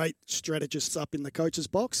got great strategists up in the coach's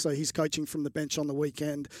box. So he's coaching from the bench on the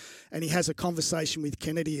weekend, and he has a conversation with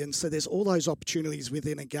Kennedy. And so there's all those opportunities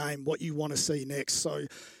within a game, what you want to see next. So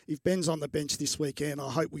if Ben's on the bench this weekend, I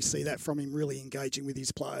hope we see that from him, really engaging with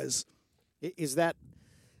his players. Is that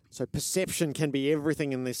so? Perception can be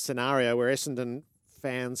everything in this scenario, where Essendon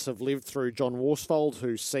fans have lived through John Worsfold,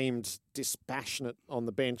 who seemed dispassionate on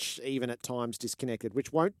the bench, even at times disconnected,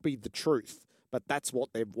 which won't be the truth, but that's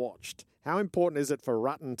what they've watched. How important is it for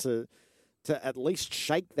Rutten to at least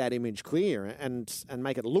shake that image clear and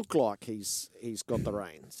make it look like he's got the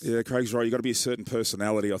reins? Yeah, Craig's right. You've got to be a certain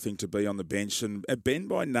personality, I think, to be on the bench. And Ben,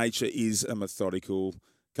 by nature, is a methodical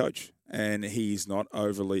coach, and he's not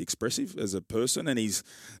overly expressive as a person, and he's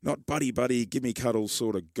not buddy, give me cuddles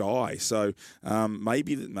sort of guy. So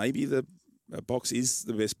maybe the box is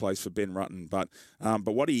the best place for Ben Rutten, but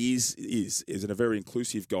what he is a very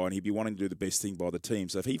inclusive guy, and he'd be wanting to do the best thing by the team.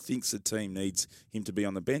 So if he thinks the team needs him to be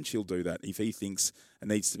on the bench, he'll do that. If he thinks it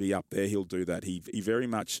needs to be up there, he'll do that. He very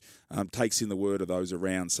much takes in the word of those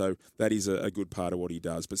around, so that is a good part of what he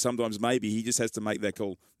does. But sometimes maybe he just has to make that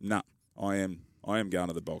call. Nah, I am going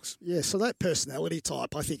to the box. Yeah, so that personality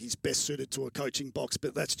type, I think he's best suited to a coaching box,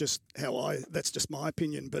 but that's just my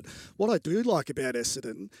opinion. But what I do like about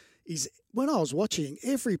Essendon is when I was watching,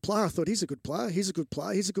 every player, I thought, he's a good player, he's a good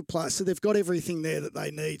player, he's a good player. So they've got everything there that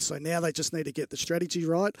they need. So now they just need to get the strategy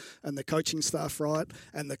right and the coaching staff right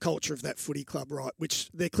and the culture of that footy club right,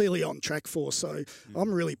 which they're clearly on track for. So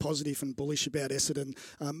I'm really positive and bullish about Essendon.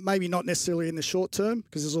 Maybe not necessarily in the short term,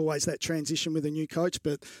 because there's always that transition with a new coach,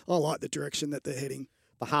 but I like the direction that they're heading.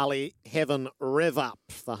 The Harley Heaven Rev Up,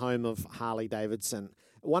 the home of Harley Davidson.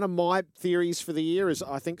 One of my theories for the year is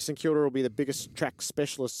I think St Kilda will be the biggest track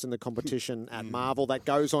specialists in the competition at Marvel. That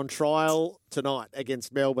goes on trial tonight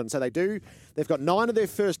against Melbourne. So they've got 9 of their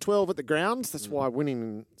first 12 at the grounds. That's why winning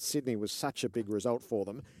in Sydney was such a big result for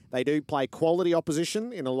them. They do play quality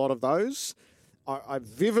opposition in a lot of those. I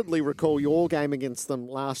vividly recall your game against them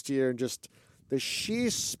last year and just the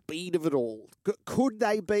sheer speed of it all. Could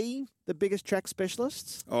they be the biggest track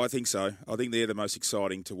specialists? Oh, I think so. I think they're the most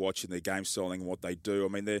exciting to watch in their game styling and what they do. I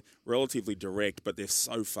mean, they're relatively direct, but they're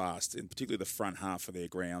so fast, and particularly the front half of their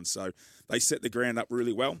ground. So they set the ground up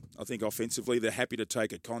really well. I think offensively, they're happy to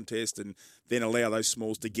take a contest and then allow those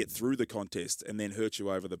smalls to get through the contest and then hurt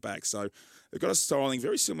you over the back. So they've got a styling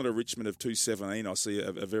very similar to Richmond of 217. I see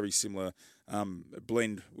a very similar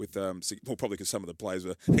blend with, probably because some of the players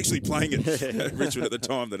were actually playing at Richmond at the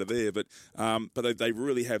time that are there, but they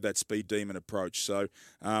really have that speed demon approach. So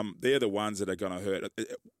they're the ones that are going to hurt.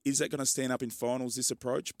 Is that going to stand up in finals, this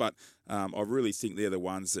approach? But I really think they're the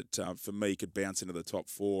ones that, for me, could bounce into the top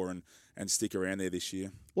four and stick around there this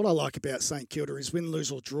year. What I like about St Kilda is win,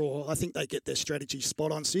 lose or draw, I think they get their strategy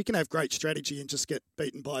spot on. So you can have great strategy and just get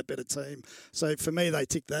beaten by a better team. So for me, they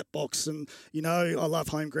tick that box. And, you know, I love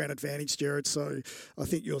home ground advantage, Jared, so I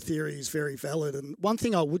think your theory is very valid. And one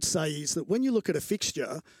thing I would say is that when you look at a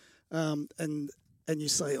fixture and you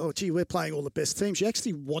say, oh, gee, we're playing all the best teams, you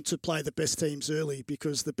actually want to play the best teams early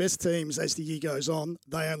because the best teams, as the year goes on,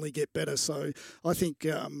 they only get better. So I think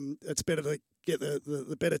it's better to get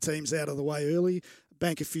the better teams out of the way early,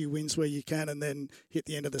 bank a few wins where you can, and then hit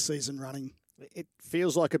the end of the season running. It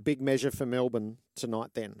feels like a big measure for Melbourne tonight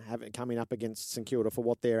then, coming up against St Kilda for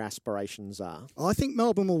what their aspirations are. I think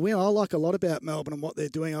Melbourne will win. I like a lot about Melbourne and what they're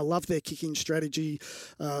doing. I love their kicking strategy.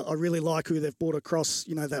 I really like who they've brought across,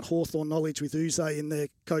 you know, that Hawthorn knowledge with Uze in their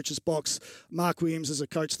coach's box. Mark Williams is a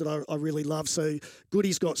coach that I really love. So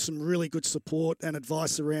Goody's got some really good support and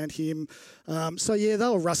advice around him. So, yeah, they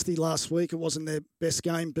were rusty last week. It wasn't their best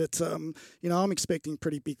game, but, you know, I'm expecting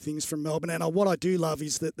pretty big things from Melbourne. And what I do love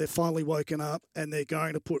is that they've finally woken up and they're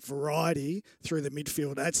going to put variety through the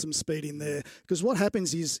midfield, add some speed in there. Because what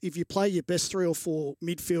happens is if you play your best 3 or 4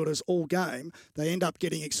 midfielders all game, they end up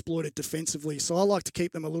getting exploited defensively. So I like to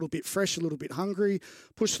keep them a little bit fresh, a little bit hungry,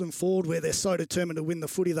 push them forward where they're so determined to win the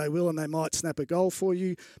footy they will, and they might snap a goal for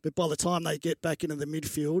you. But by the time they get back into the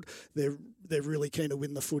midfield, they're really keen to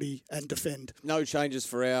win the footy and defend. No changes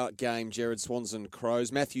for our game, Jared. Swans and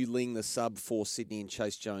Crows. Matthew Ling, the sub for Sydney, and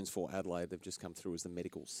Chase Jones for Adelaide. They've just come through as the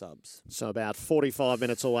medical subs. So about 45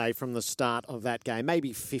 minutes away from the start of that game,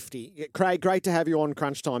 maybe 50. Craig, great to have you on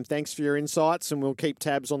Crunch Time. Thanks for your insights, and we'll keep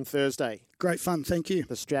tabs on Thursday. Great fun, thank you.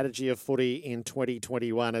 The strategy of footy in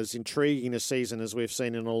 2021 is intriguing a season as we've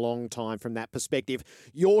seen in a long time from that perspective.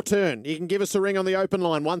 Your turn. You can give us a ring on the open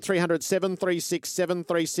line, 1300 736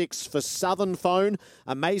 736 for Southern Phone.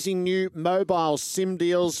 Amazing new mobile SIM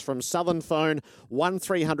deals from Southern Phone,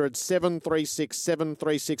 1300 736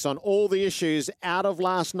 736 on all the issues out of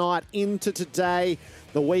last night into today,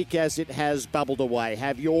 the week as it has bubbled away.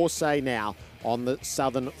 Have your say now on the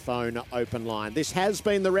Southern Phone open line. This has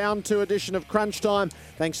been the round 2 edition of Crunch Time,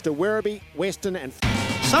 thanks to Werribee, Western and...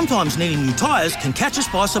 Sometimes needing new tyres can catch us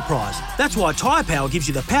by surprise. That's why Tyre Power gives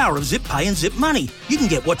you the power of Zip Pay and Zip Money. You can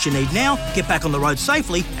get what you need now, get back on the road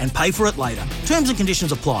safely and pay for it later. Terms and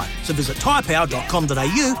conditions apply. So visit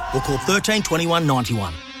tyrepower.com.au or call 13 21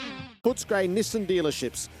 91. Footscray Nissan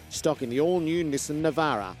dealerships, stocking the all-new Nissan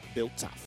Navara, built tough.